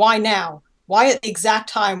me, why now? Why at the exact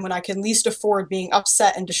time when I can least afford being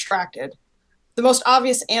upset and distracted? The most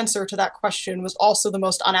obvious answer to that question was also the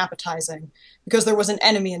most unappetizing, because there was an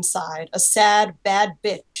enemy inside, a sad, bad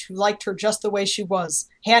bitch who liked her just the way she was,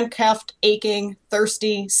 handcuffed, aching,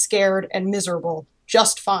 thirsty, scared, and miserable,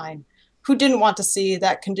 just fine. Who didn't want to see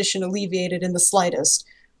that condition alleviated in the slightest?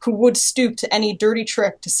 Who would stoop to any dirty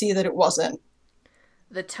trick to see that it wasn't?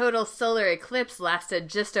 The total solar eclipse lasted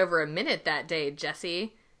just over a minute that day,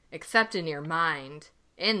 Jessie. Except in your mind.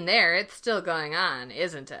 In there, it's still going on,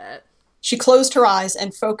 isn't it? She closed her eyes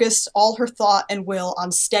and focused all her thought and will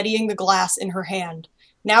on steadying the glass in her hand.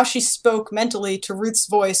 Now she spoke mentally to Ruth's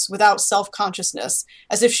voice without self-consciousness,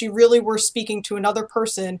 as if she really were speaking to another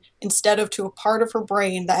person instead of to a part of her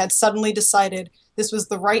brain that had suddenly decided this was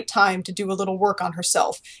the right time to do a little work on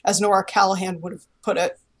herself, as Nora Callahan would have put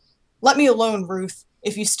it. Let me alone, Ruth.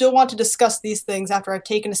 If you still want to discuss these things after I've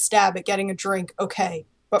taken a stab at getting a drink, okay.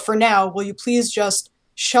 But for now, will you please just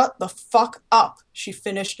shut the fuck up, she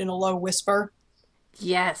finished in a low whisper.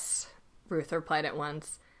 Yes, Ruth replied at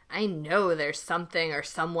once. I know there's something or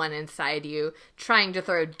someone inside you trying to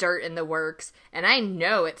throw dirt in the works, and I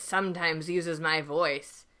know it sometimes uses my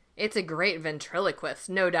voice. It's a great ventriloquist,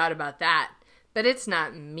 no doubt about that. But it's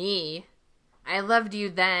not me. I loved you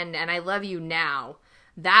then, and I love you now.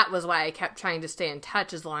 That was why I kept trying to stay in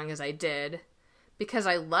touch as long as I did. Because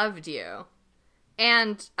I loved you.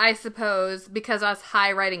 And, I suppose, because us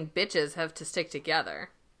high-riding bitches have to stick together.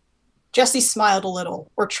 Jessie smiled a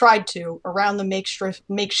little, or tried to, around the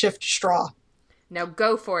makeshift straw. Now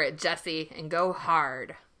go for it, Jessie, and go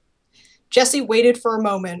hard. Jessie waited for a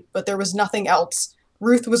moment, but there was nothing else.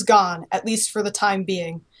 Ruth was gone, at least for the time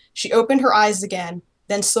being. She opened her eyes again,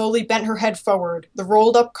 then slowly bent her head forward, the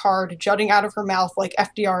rolled-up card jutting out of her mouth like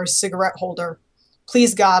FDR's cigarette holder.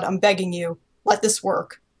 Please, God, I'm begging you. Let this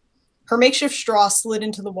work. Her makeshift straw slid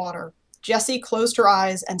into the water. Jessie closed her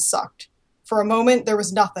eyes and sucked. For a moment there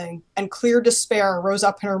was nothing, and clear despair rose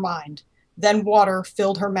up in her mind. Then water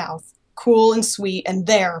filled her mouth, cool and sweet, and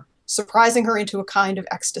there, surprising her into a kind of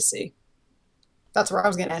ecstasy. That's where I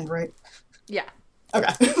was going to end, right? Yeah.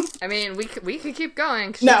 Okay. I mean, we could keep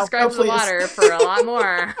going. She No, describes the please. water for a lot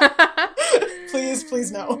more.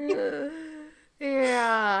 Please, no.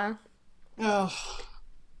 Yeah. Oh.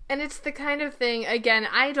 And it's the kind of thing, again,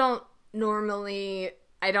 I don't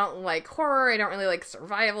like horror, I don't really like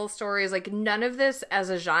survival stories, like none of this as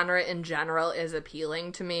a genre in general is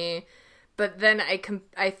appealing to me, but then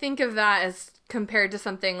I think of that as compared to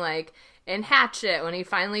something like in Hatchet, when he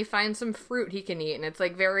finally finds some fruit he can eat, and it's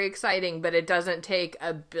like very exciting, but it doesn't take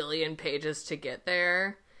a billion pages to get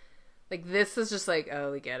there. Like this is just like,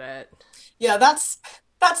 oh, we get it. Yeah, that's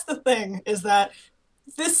the thing, is that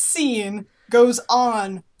this scene goes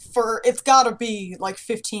on for, it's gotta be like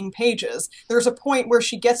 15 pages. There's a point where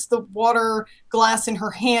she gets the water glass in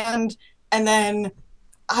her hand, and then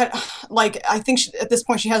I think at this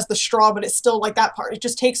point she has the straw, but it's still like that part. It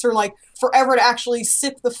just takes her like forever to actually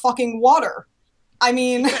sip the fucking water. I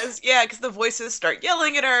mean, because the voices start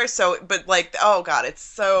yelling at her. But like, oh god, it's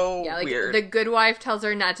so weird. The good wife tells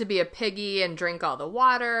her not to be a piggy and drink all the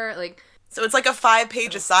water. Like, so it's like a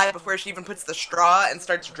 5-page aside before she even puts the straw and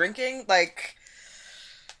starts drinking. Like,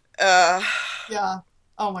 yeah.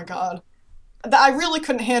 Oh my god. I really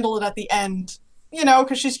couldn't handle it at the end. You know,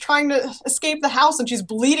 because she's trying to escape the house and she's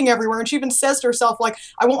bleeding everywhere, and she even says to herself, like,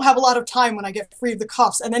 I won't have a lot of time when I get free of the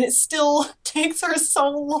cuffs, and then it still takes her so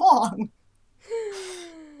long.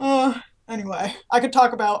 Anyway, I could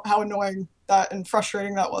talk about how annoying that and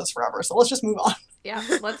frustrating that was forever, so let's just move on. Yeah,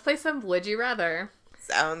 let's play some Would You Rather.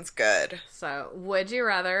 Sounds good. So, would you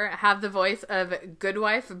rather have the voice of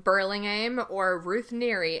Goodwife Burlingame or Ruth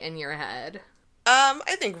Neary in your head?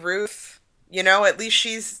 I think Ruth. You know, at least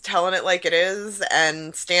she's telling it like it is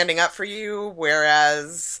and standing up for you,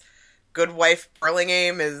 whereas Good Wife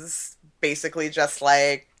Burlingame is basically just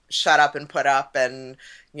like, shut up and put up and,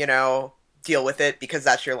 you know, deal with it because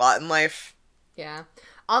that's your lot in life. Yeah.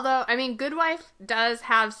 Although, I mean, Good Wife does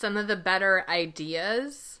have some of the better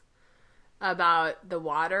ideas about the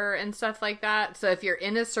water and stuff like that. So if you're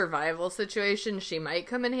in a survival situation, she might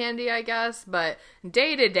come in handy, I guess. But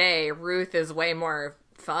day to day, Ruth is way more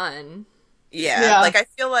fun. Yeah, Yeah. like I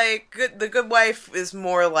feel like The Good Wife is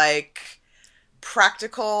more like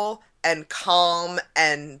practical and calm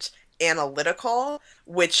and analytical,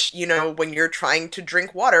 which, when you're trying to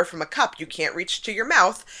drink water from a cup you can't reach to your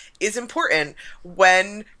mouth, is important.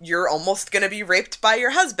 When you're almost going to be raped by your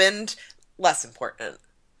husband, less important.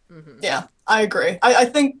 Yeah, I agree. I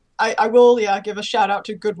think I will, yeah, give a shout out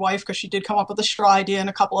to Good Wife because she did come up with the straw idea and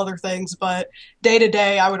a couple other things, but day to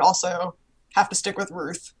day, I would also have to stick with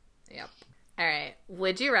Ruth. Yep. All right.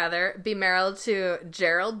 Would you rather be married to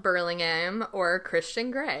Gerald Burlingham or Christian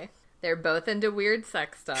Grey? They're both into weird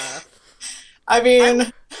sex stuff. I mean,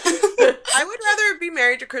 I would rather be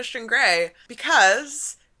married to Christian Grey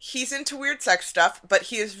because he's into weird sex stuff, but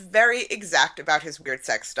he is very exact about his weird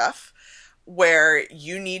sex stuff, where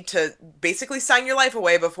you need to basically sign your life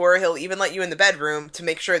away before he'll even let you in the bedroom to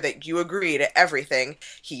make sure that you agree to everything.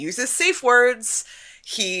 He uses safe words.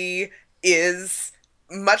 He is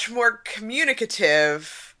much more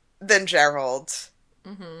communicative than Gerald.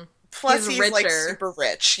 Mm-hmm. Plus, he's like super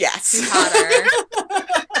rich. Yes. He's hotter.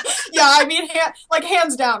 yeah, I mean,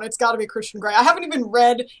 hands down, it's got to be Christian Grey. I haven't even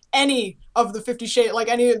read any of the 50 Shades,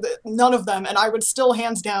 none of them, and I would still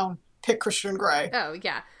hands down pick Christian Grey. Oh,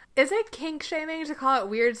 yeah. Is it kink shaming to call it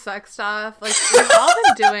weird sex stuff? Like, we've all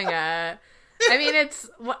been doing it. I mean, it's,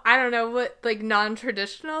 I don't know, what, like,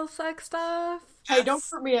 non-traditional sex stuff? Hey, don't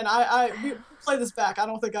put me in. We play this back. I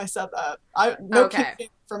don't think I said that. Okay.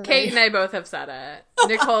 From Kate me. and I both have said it.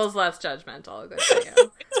 Nicole's less judgmental. Good for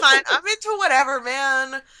you. It's fine. I'm into whatever,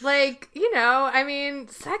 man. Like, I mean,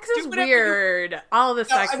 sex is weird. All the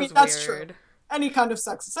sex is weird. That's true. Any kind of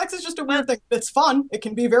sex. Sex is just a weird thing. It's fun. It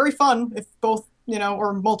can be very fun if both,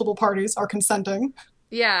 or multiple parties are consenting.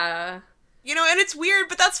 Yeah. And it's weird,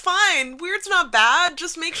 but that's fine. Weird's not bad.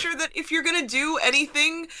 Just make sure that if you're gonna do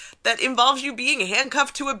anything that involves you being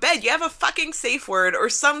handcuffed to a bed, you have a fucking safe word or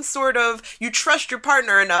some sort of, you trust your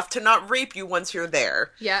partner enough to not rape you once you're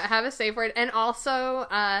there. Yeah, have a safe word. And also,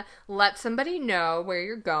 let somebody know where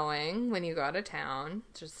you're going when you go out of town.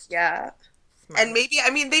 Just yeah. Smart. And maybe,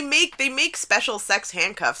 they make special sex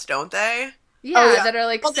handcuffs, don't they? Yeah, that are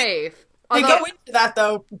like safe. They go into that,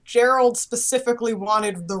 though. Gerald specifically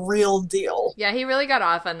wanted the real deal. Yeah, he really got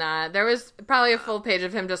off on that. There was probably a full page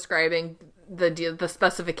of him describing the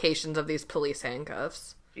specifications of these police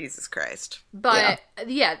handcuffs. Jesus Christ. But,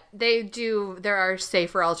 yeah, there are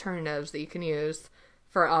safer alternatives that you can use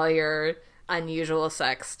for all your unusual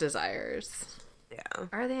sex desires. Yeah.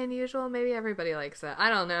 Are they unusual? Maybe everybody likes it. I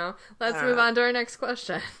don't know. Let's move on to our next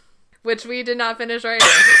question, which we did not finish writing.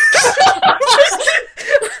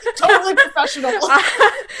 Totally professional.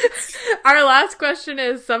 Our last question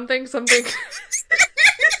is something Christian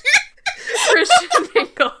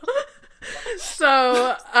Mingle.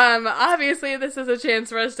 So, obviously this is a chance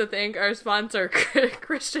for us to thank our sponsor,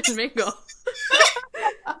 Christian Mingle.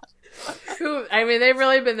 Who, I mean, they've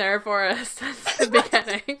really been there for us since the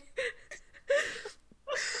beginning.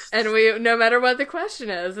 And no matter what the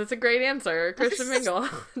question is, it's a great answer.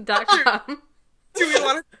 ChristianMingle.com. Do we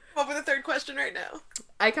want to come up with a third question right now?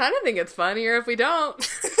 I kind of think it's funnier if we don't.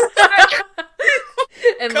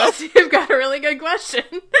 Unless you've got a really good question.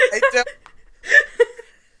 I don't.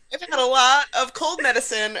 I've had a lot of cold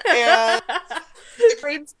medicine, and the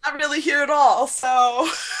brain's not really here at all, so...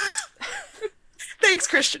 Thanks,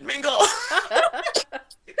 Christian Mingle.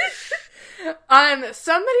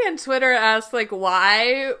 Somebody on Twitter asked, like,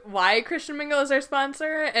 why Christian Mingle is our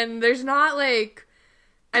sponsor, and there's not, like...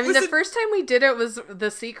 I mean, the first time we did it was the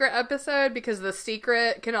Secret episode, because the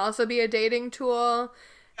Secret can also be a dating tool.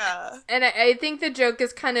 Yeah. And I think the joke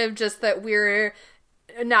is kind of just that we're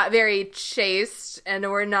not very chaste, and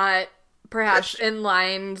we're not perhaps in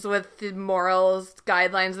lines with the morals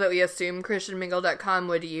guidelines that we assume ChristianMingle.com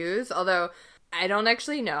would use, although I don't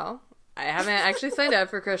actually know. I haven't actually signed up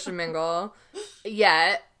for Christian Mingle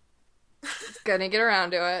yet. Gonna get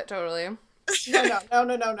around to it, totally. No. You gotta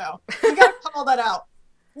cut all that out.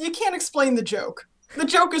 You can't explain the joke. The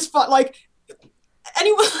joke is fun. Like,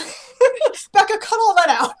 anyone... Becca, cut all that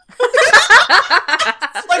out.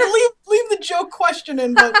 Like, leave the joke question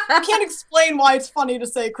in, but you can't explain why it's funny to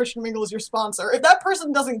say Christian Mingle is your sponsor. If that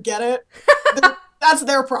person doesn't get it, then that's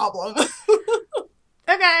their problem.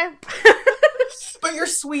 Okay. But you're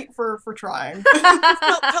sweet for trying.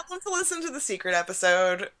 Tell them to listen to the Secret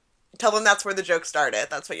episode. Tell them that's where the joke started.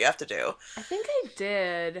 That's what you have to do. I think I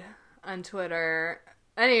did on Twitter.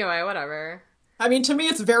 Anyway, whatever. I mean, to me,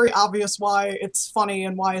 it's very obvious why it's funny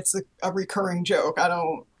and why it's a recurring joke.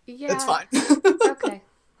 Yeah. It's fine. Okay.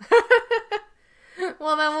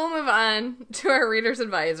 Well, then we'll move on to our reader's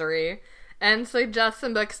advisory and suggest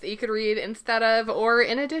some books that you could read instead of or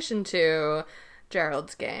in addition to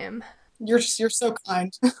Gerald's Game. You're so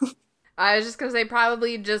kind. I was just gonna say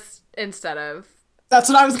probably just instead of. That's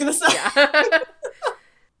what I was gonna say. Yeah.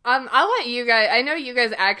 I'll let you guys. I know you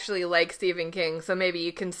guys actually like Stephen King, so maybe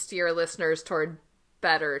you can steer listeners toward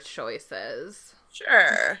better choices.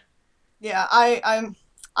 Sure. Yeah, I'm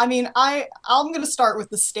gonna start with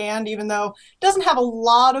The Stand, even though it doesn't have a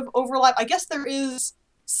lot of overlap. I guess there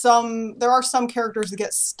are some characters that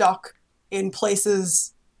get stuck in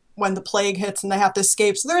places when the plague hits and they have to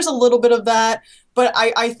escape. So there's a little bit of that. But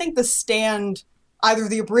I think The Stand, either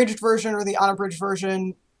the abridged version or the unabridged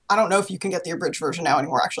version, I don't know if you can get the abridged version now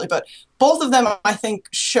anymore, actually, but both of them, I think,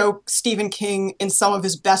 show Stephen King in some of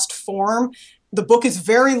his best form. The book is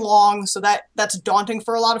very long, so that's daunting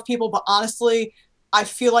for a lot of people, but honestly, I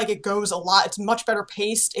feel like it's much better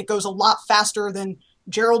paced. It goes a lot faster than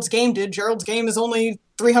Gerald's Game did. Gerald's Game is only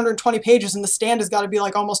 320 pages, and The Stand has got to be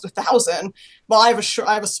like almost 1,000. Well, I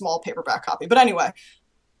have a small paperback copy, but anyway.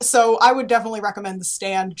 So I would definitely recommend The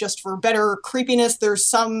Stand just for better creepiness. There's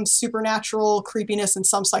some supernatural creepiness and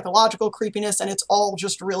some psychological creepiness, and it's all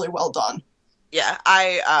just really well done. Yeah,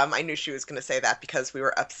 I knew she was going to say that because we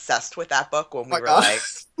were obsessed with that book when we were God. like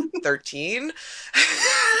 13.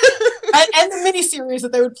 And the miniseries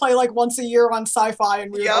that they would play like once a year on Sci-Fi,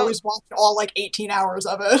 and we would Yep. always watch all like 18 hours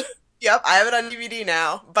of it. Yep, I have it on DVD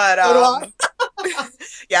now. But So do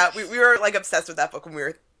yeah, we were like obsessed with that book when we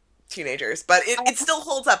were teenagers. But it still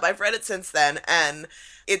holds up. I've read it since then, and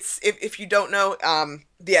it's if you don't know,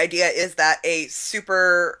 the idea is that a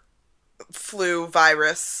super flu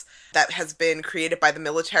virus that has been created by the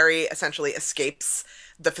military essentially escapes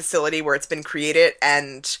the facility where it's been created,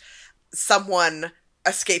 and someone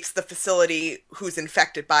escapes the facility who's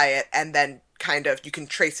infected by it, and then kind of you can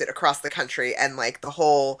trace it across the country, and like the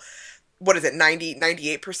whole, what is it,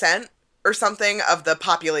 98% or something of the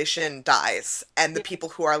population dies, and the people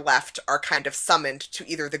who are left are kind of summoned to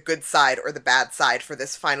either the good side or the bad side for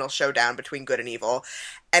this final showdown between good and evil.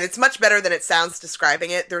 And it's much better than it sounds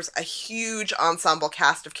describing it. There's a huge ensemble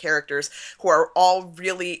cast of characters who are all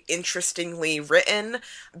really interestingly written,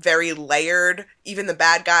 very layered. Even the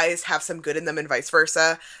bad guys have some good in them and vice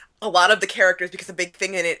versa. A lot of the characters, because the big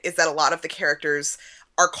thing in it is that a lot of the characters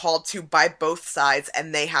are called to by both sides,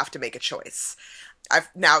 and they have to make a choice. I've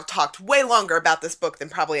now talked way longer about this book than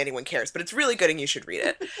probably anyone cares, but it's really good and you should read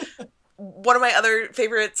it. One of my other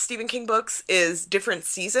favorite Stephen King books is Different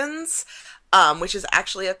Seasons, which is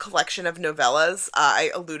actually a collection of novellas. I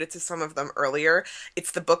alluded to some of them earlier.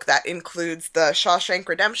 It's the book that includes The Shawshank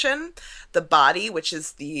Redemption, The Body, which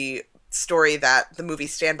is the story that the movie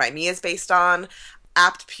Stand By Me is based on,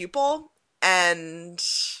 Apt Pupil, and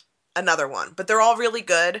another one. But they're all really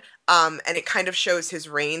good, and it kind of shows his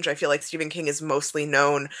range. I feel like Stephen King is mostly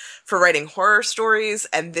known for writing horror stories,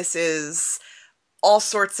 and this is all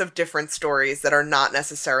sorts of different stories that are not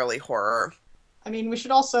necessarily horror. I mean,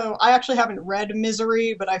 I actually haven't read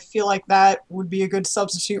Misery, but I feel like that would be a good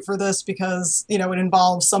substitute for this because, it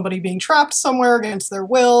involves somebody being trapped somewhere against their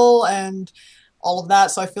will and all of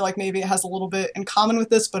that. So I feel like maybe it has a little bit in common with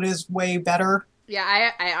this, but is way better.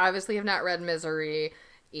 Yeah, I obviously have not read Misery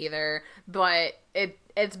either, but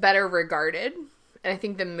it's better regarded. And I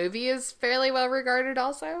think the movie is fairly well regarded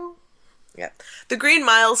also. Yeah. The Green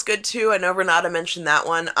Mile's good too. I know Renata mentioned that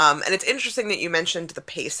one. And it's interesting that you mentioned the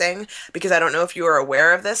pacing, because I don't know if you were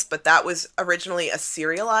aware of this, but that was originally a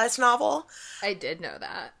serialized novel. I did know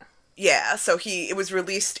that. Yeah, so it was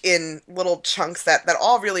released in little chunks that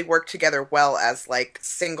all really worked together well as like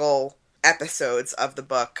single episodes of the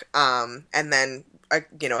book. And then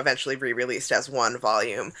eventually re-released as one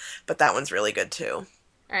volume. But that one's really good too.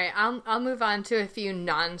 All right, I'll move on to a few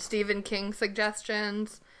non-Stephen King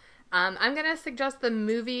suggestions. I'm going to suggest the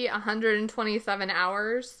movie 127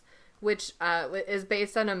 Hours, which is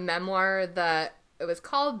based on a memoir that it was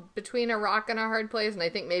called Between a Rock and a Hard Place, and I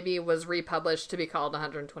think maybe was republished to be called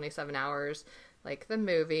 127 Hours, like the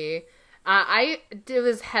movie. I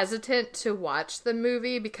was hesitant to watch the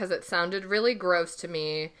movie because it sounded really gross to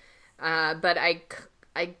me, but I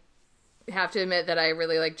have to admit that I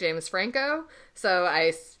really like James Franco, so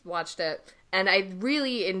I watched it. And I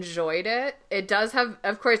really enjoyed it. It does have,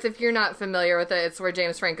 of course, if you're not familiar with it, it's where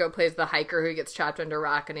James Franco plays the hiker who gets trapped under a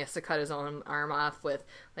rock and he has to cut his own arm off with,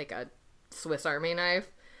 like, a Swiss Army knife.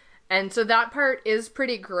 And so that part is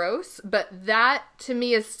pretty gross, but that, to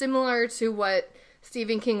me, is similar to what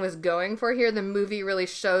Stephen King was going for here. The movie really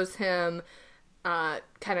shows him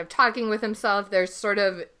kind of talking with himself. There's sort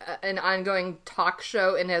of an ongoing talk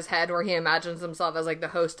show in his head where he imagines himself as like the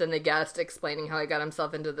host and the guest, explaining how he got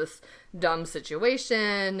himself into this dumb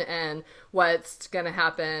situation and what's going to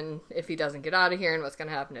happen if he doesn't get out of here and what's going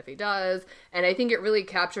to happen if he does. And I think it really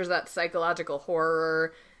captures that psychological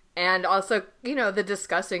horror And also, you know, the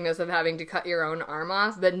disgustingness of having to cut your own arm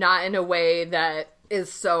off, but not in a way that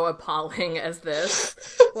is so appalling as this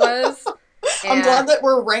was. I'm glad that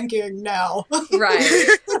we're ranking now. Right.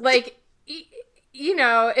 Like, you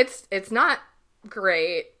know, it's not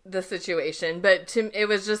great, the situation, but it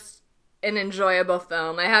was just an enjoyable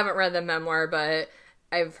film. I haven't read the memoir, but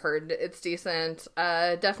I've heard it's decent.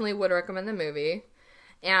 Definitely would recommend the movie.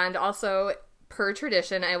 And also, per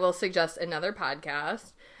tradition, I will suggest another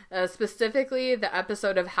podcast. Specifically, the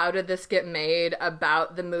episode of How Did This Get Made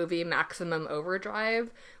about the movie Maximum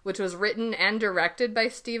Overdrive, which was written and directed by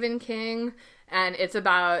Stephen King, and it's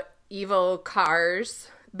about evil cars,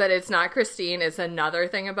 but it's not Christine, it's another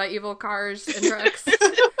thing about evil cars and trucks.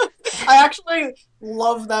 I actually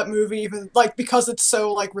love that movie, even, like, because it's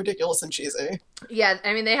so, like, ridiculous and cheesy. Yeah,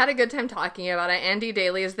 I mean, they had a good time talking about it. Andy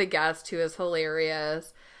Daly is the guest, who is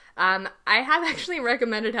hilarious. I have actually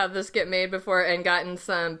recommended How This Get Made before and gotten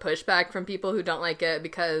some pushback from people who don't like it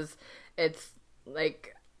because it's,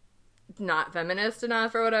 like, not feminist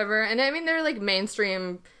enough or whatever. And I mean, they're, like,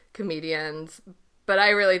 mainstream comedians, but I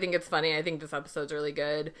really think it's funny. I think this episode's really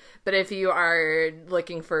good. But if you are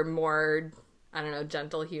looking for more, I don't know,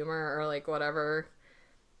 gentle humor or, like, whatever...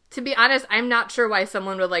 To be honest, I'm not sure why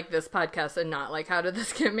someone would like this podcast and not like How Did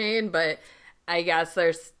This Get Made, but I guess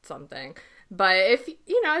there's something. But if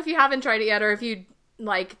you haven't tried it yet, or if you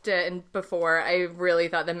liked it before, I really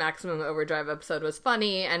thought the Maximum Overdrive episode was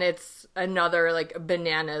funny, and it's another, like,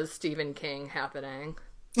 bananas Stephen King happening.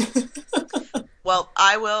 Well,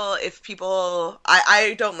 I will, if people,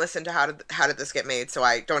 I don't listen to How Did This Get Made, so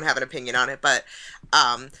I don't have an opinion on it, but,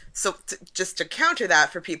 just to counter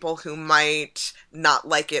that for people who might not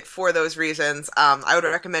like it for those reasons, I would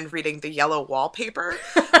recommend reading The Yellow Wallpaper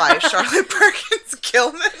by Charlotte Perkins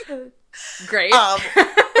Gilman. Great.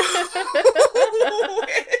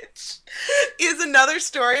 Which is another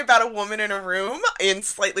story about a woman in a room in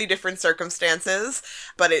slightly different circumstances,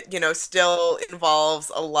 but it, still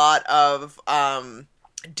involves a lot of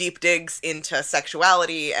deep digs into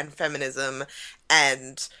sexuality and feminism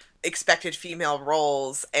and expected female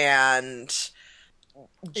roles and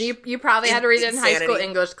you probably had to read it in high school insanity.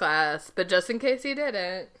 English class, but just in case you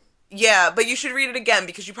didn't. Yeah, but you should read it again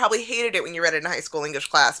because you probably hated it when you read it in high school English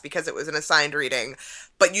class because it was an assigned reading.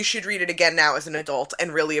 But you should read it again now as an adult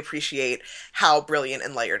and really appreciate how brilliant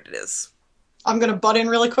and layered it is. I'm going to butt in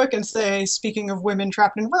really quick and say, speaking of women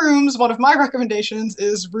trapped in rooms, one of my recommendations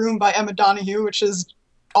is Room by Emma Donoghue, which is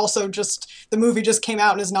also just, the movie just came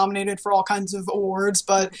out and is nominated for all kinds of awards.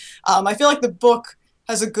 But I feel like the book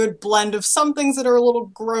has a good blend of some things that are a little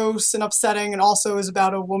gross and upsetting, and also is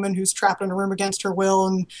about a woman who's trapped in a room against her will,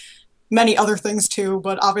 and many other things too,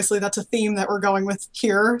 but obviously that's a theme that we're going with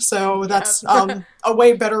here, so that's a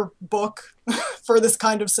way better book for this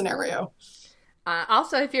kind of scenario.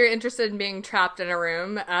 Also, if you're interested in being trapped in a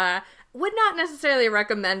room, would not necessarily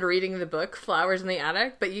recommend reading the book Flowers in the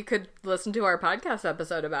Attic, but you could listen to our podcast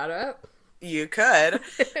episode about it. You could.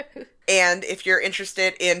 And if you're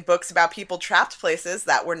interested in books about people trapped places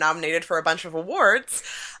that were nominated for a bunch of awards,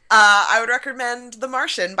 I would recommend The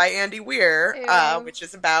Martian by Andy Weir, which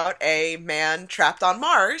is about a man trapped on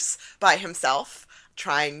Mars by himself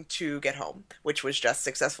trying to get home, which was just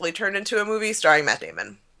successfully turned into a movie starring Matt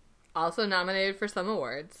Damon. Also nominated for some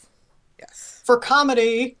awards. Yes. For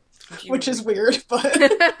comedy, which is weird, but...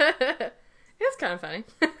 It's kind of funny.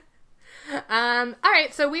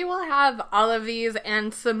 Alright, so we will have all of these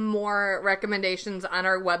and some more recommendations on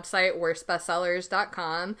our website,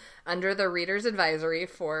 worstbestsellers.com, under the Reader's Advisory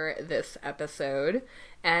for this episode.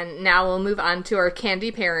 And now we'll move on to our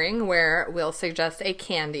candy pairing, where we'll suggest a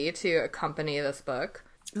candy to accompany this book.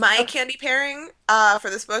 My candy pairing for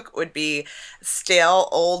this book would be stale,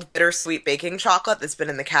 old, bittersweet baking chocolate that's been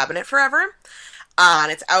in the cabinet forever.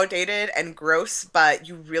 And it's outdated and gross, but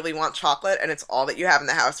you really want chocolate, and it's all that you have in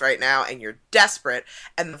the house right now, and you're desperate,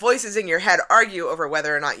 and the voices in your head argue over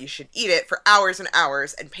whether or not you should eat it for hours and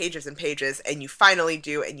hours and pages, and you finally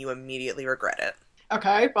do, and you immediately regret it.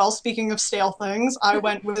 Okay, well, speaking of stale things, I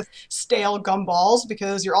went with stale gumballs,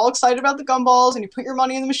 because you're all excited about the gumballs, and you put your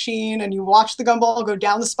money in the machine, and you watch the gumball go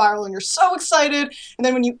down the spiral, and you're so excited, and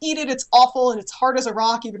then when you eat it, it's awful, and it's hard as a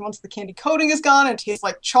rock, even once the candy coating is gone, and it tastes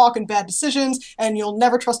like chalk and bad decisions, and you'll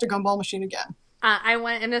never trust a gumball machine again. I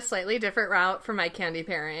went in a slightly different route for my candy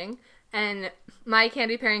pairing, and my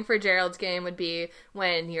candy pairing for Gerald's game would be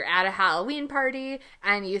when you're at a Halloween party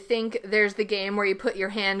and you think there's the game where you put your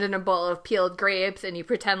hand in a bowl of peeled grapes and you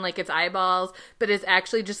pretend like it's eyeballs, but it's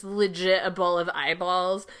actually just legit a bowl of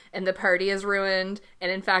eyeballs, and the party is ruined,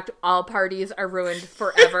 and in fact all parties are ruined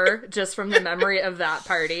forever just from the memory of that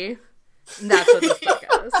party. And that's what this book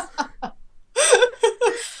is.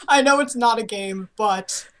 I know it's not a game,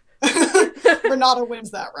 but Renata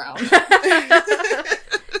wins that round.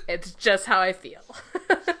 It's just how I feel.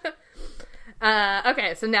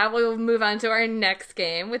 Okay, so now we'll move on to our next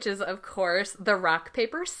game, which is, of course, the Rock,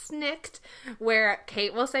 Paper, Snicked, where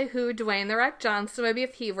Kate will say who Dwayne "The Rock" Johnson would be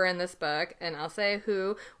if he were in this book, and I'll say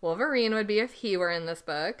who Wolverine would be if he were in this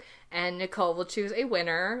book, and Nicole will choose a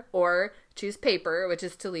winner, or choose paper, which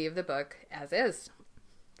is to leave the book as is,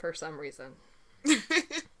 for some reason.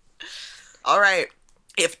 All right.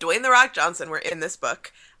 If Dwayne "The Rock" Johnson were in this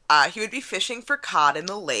book, he would be fishing for cod in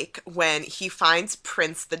the lake when he finds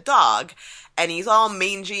Prince the dog, and he's all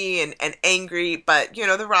mangy and angry, but, you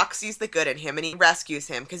know, The Rock sees the good in him, and he rescues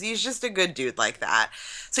him, because he's just a good dude like that.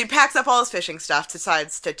 So he packs up all his fishing stuff,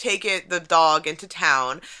 decides to take the dog into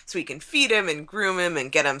town, so he can feed him and groom him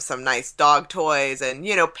and get him some nice dog toys and,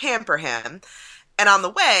 you know, pamper him. And on the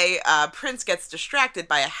way, Prince gets distracted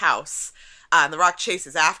by a house. The Rock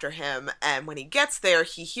chases after him, and when he gets there,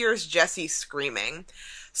 he hears Jessie screaming.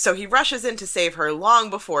 So he rushes in to save her long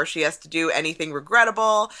before she has to do anything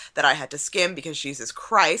regrettable that I had to skim because Jesus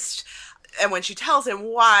Christ. And when she tells him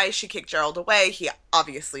why she kicked Gerald away, he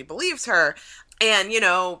obviously believes her. And, you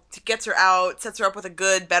know, gets her out, sets her up with a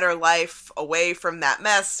good, better life away from that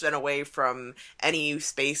mess and away from any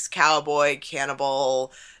space cowboy,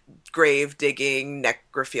 cannibal, grave-digging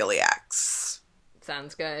necrophiliacs.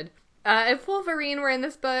 Sounds good. If Wolverine were in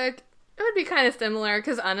this book, it would be kind of similar,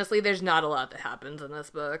 because honestly, there's not a lot that happens in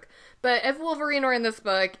this book. But if Wolverine were in this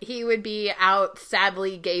book, he would be out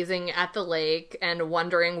sadly gazing at the lake and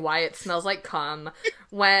wondering why it smells like cum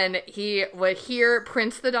when he would hear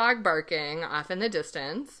Prince the dog barking off in the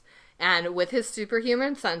distance. And with his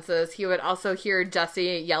superhuman senses, he would also hear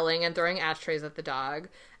Jessie yelling and throwing ashtrays at the dog.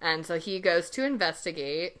 And so he goes to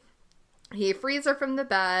investigate. He frees her from the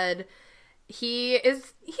bed.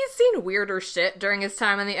 He's seen weirder shit during his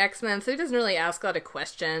time on the X-Men, so he doesn't really ask a lot of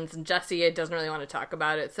questions, and Jessie doesn't really want to talk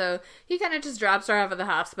about it, so he kind of just drops her off at the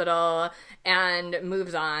hospital and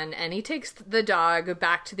moves on, and he takes the dog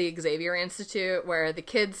back to the Xavier Institute, where the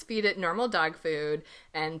kids feed it normal dog food,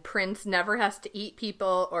 and Prince never has to eat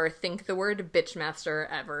people or think the word bitchmaster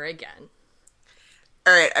ever again.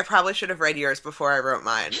 All right, I probably should have read yours before I wrote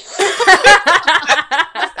mine.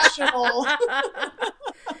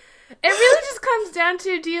 It really just comes down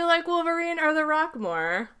to, do you like Wolverine or The Rock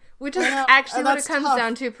more? Which is actually what it comes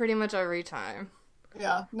down to pretty much every time.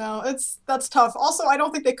 Yeah, no, that's tough. Also, I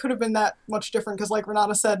don't think they could have been that much different, because like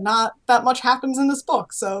Renata said, not that much happens in this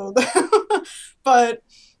book, so... But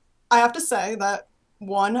I have to say that,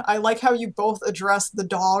 one, I like how you both address the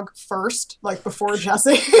dog first, like before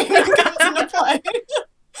Jessie comes into play.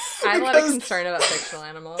 I have a lot of concern about fictional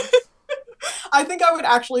animals. I think I would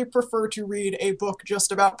actually prefer to read a book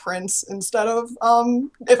just about Prince instead of,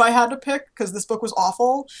 if I had to pick, because this book was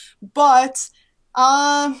awful. But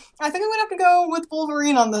I think I'm going to have to go with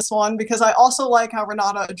Wolverine on this one, because I also like how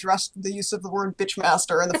Renata addressed the use of the word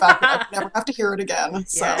bitchmaster and the fact that I never have to hear it again.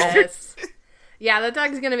 So. Yes. Yeah, the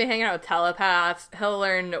dog's going to be hanging out with telepaths. He'll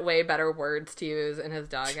learn way better words to use in his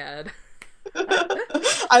dog head.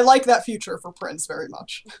 I like that future for Prince very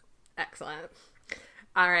much. Excellent.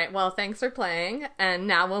 All right, well, thanks for playing, and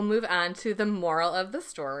now we'll move on to the moral of the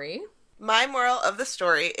story. My moral of the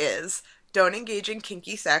story is, don't engage in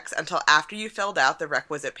kinky sex until after you filled out the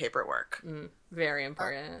requisite paperwork. Very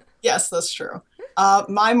important. Yes, that's true.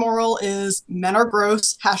 My moral is, men are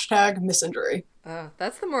gross, #misinjury.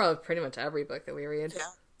 That's the moral of pretty much every book that we read. Yeah,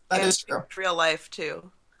 that is true. Real life,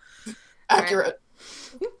 too. Accurate.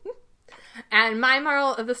 And my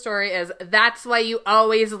moral of the story is, that's why you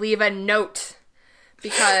always leave a note.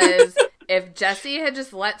 Because if Jessie had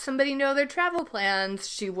just let somebody know their travel plans,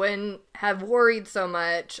 she wouldn't have worried so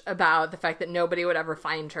much about the fact that nobody would ever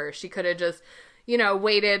find her. She could have just, you know,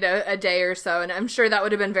 waited a day or so, and I'm sure that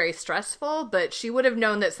would have been very stressful, but she would have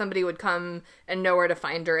known that somebody would come and know where to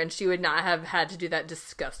find her, and she would not have had to do that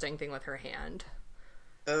disgusting thing with her hand.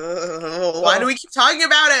 Why do we keep talking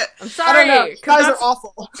about it? I'm sorry. I don't know. You guys are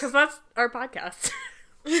awful. Because that's our podcast.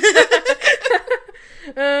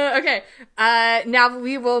 Okay, now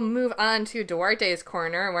we will move on to Duarte's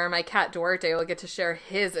corner, where my cat Duarte will get to share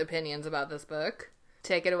his opinions about this book.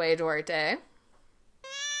 Take it away, Duarte.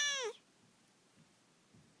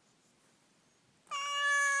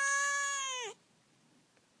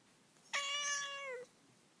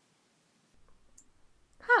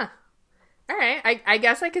 Huh. Alright, I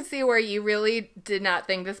guess I could see where you really did not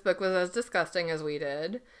think this book was as disgusting as we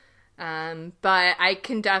did. But I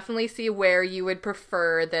can definitely see where you would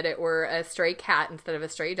prefer that it were a stray cat instead of a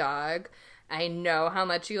stray dog. I know how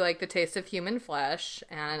much you like the taste of human flesh,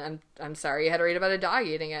 and I'm sorry you had to read about a dog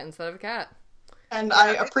eating it instead of a cat. And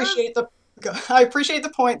I appreciate the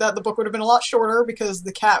point that the book would have been a lot shorter because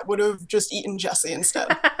the cat would have just eaten Jesse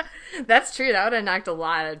instead. That's true. That would have knocked a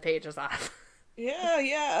lot of pages off.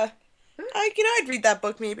 Yeah. I'd read that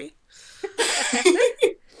book maybe.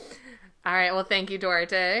 All right. Well, thank you,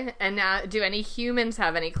 Duarte. And now, do any humans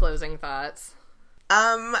have any closing thoughts?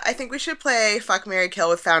 I think we should play Fuck, Marry, Kill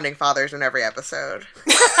with Founding Fathers in every episode.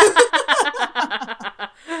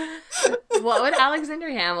 What would Alexander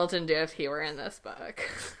Hamilton do if he were in this book?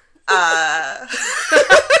 I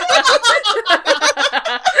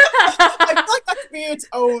feel like that could be its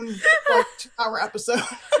own 2-hour episode.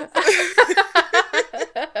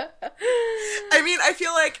 I mean, I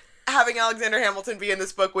feel like having Alexander Hamilton be in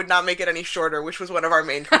this book would not make it any shorter, which was one of our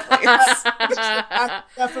main complaints.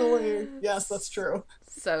 Definitely. Yes, that's true.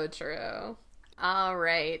 So true. All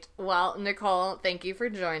right. Well, Nicole, thank you for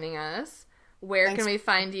joining us. Where Thanks. can we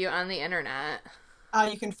find you on the internet?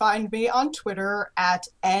 You can find me on Twitter at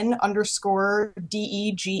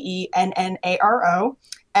N_DEGENNARO.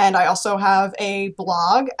 And I also have a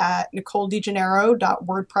blog at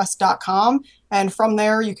NicoleDeGennaro.wordpress.com. And from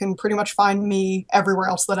there, you can pretty much find me everywhere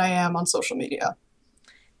else that I am on social media.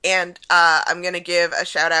 And I'm going to give a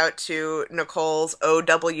shout out to Nicole's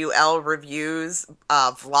OWL Reviews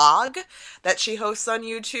vlog that she hosts on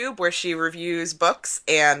YouTube where she reviews books.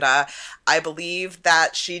 And I believe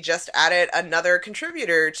that she just added another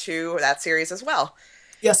contributor to that series as well.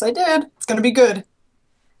 Yes, I did. It's going to be good.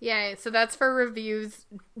 Yay. So that's for reviews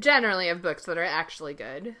generally of books that are actually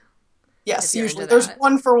good. Yes, you're usually. into There's that.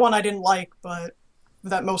 one for one I didn't like, but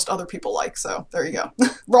that most other people like. So there you go.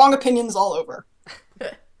 Wrong opinions all over.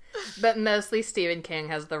 But mostly Stephen King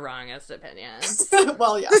has the wrongest opinions.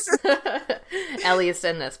 Well, yes. At least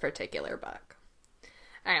in this particular book.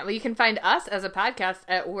 All right, well, you can find us as a podcast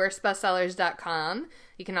at worstbestsellers.com.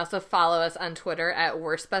 You can also follow us on Twitter at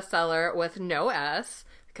worstbestseller with no S,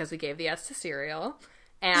 because we gave the S to cereal.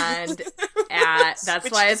 And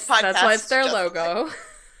that's why it's their logo.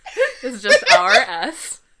 It's just our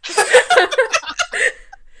S.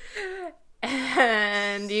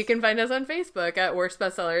 And you can find us on Facebook at Worst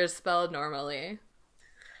Bestsellers spelled normally.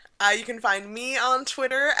 You can find me on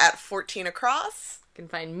Twitter at 14across. You can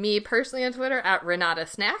find me personally on Twitter at Renata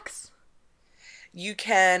Snacks. You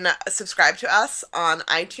can subscribe to us on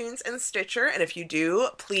iTunes and Stitcher, and if you do,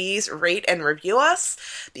 please rate and review us,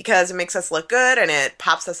 because it makes us look good, and it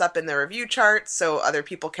pops us up in the review chart so other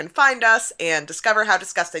people can find us and discover how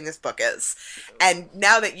disgusting this book is. And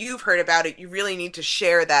now that you've heard about it, you really need to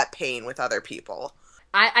share that pain with other people.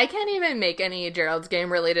 I can't even make any Gerald's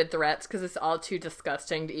Game related threats because it's all too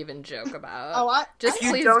disgusting to even joke about. Just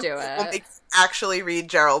please do it. Actually read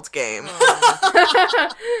Gerald's Game. Too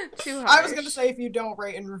harsh. I was going to say, if you don't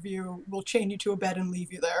rate and review, we'll chain you to a bed and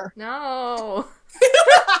leave you there. No.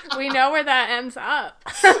 We know where that ends up.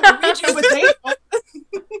 We do, but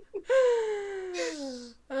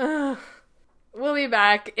they We'll be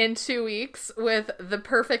back in 2 weeks with The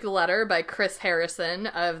Perfect Letter by Chris Harrison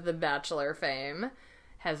of The Bachelor fame.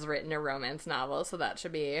 Has written a romance novel, so that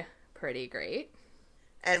should be pretty great.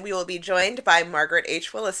 And we will be joined by Margaret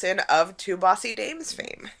H. Willison of Two Bossy Dames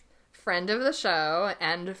fame. Friend of the show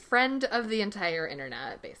and friend of the entire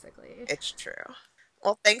internet, basically. It's true.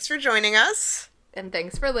 Well, thanks for joining us. And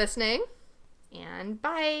thanks for listening. And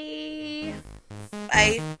bye!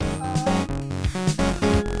 Bye.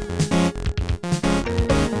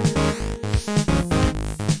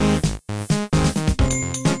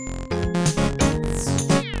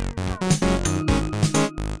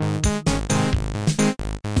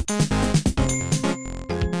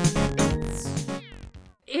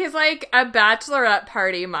 He's like a bachelorette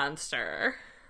party monster.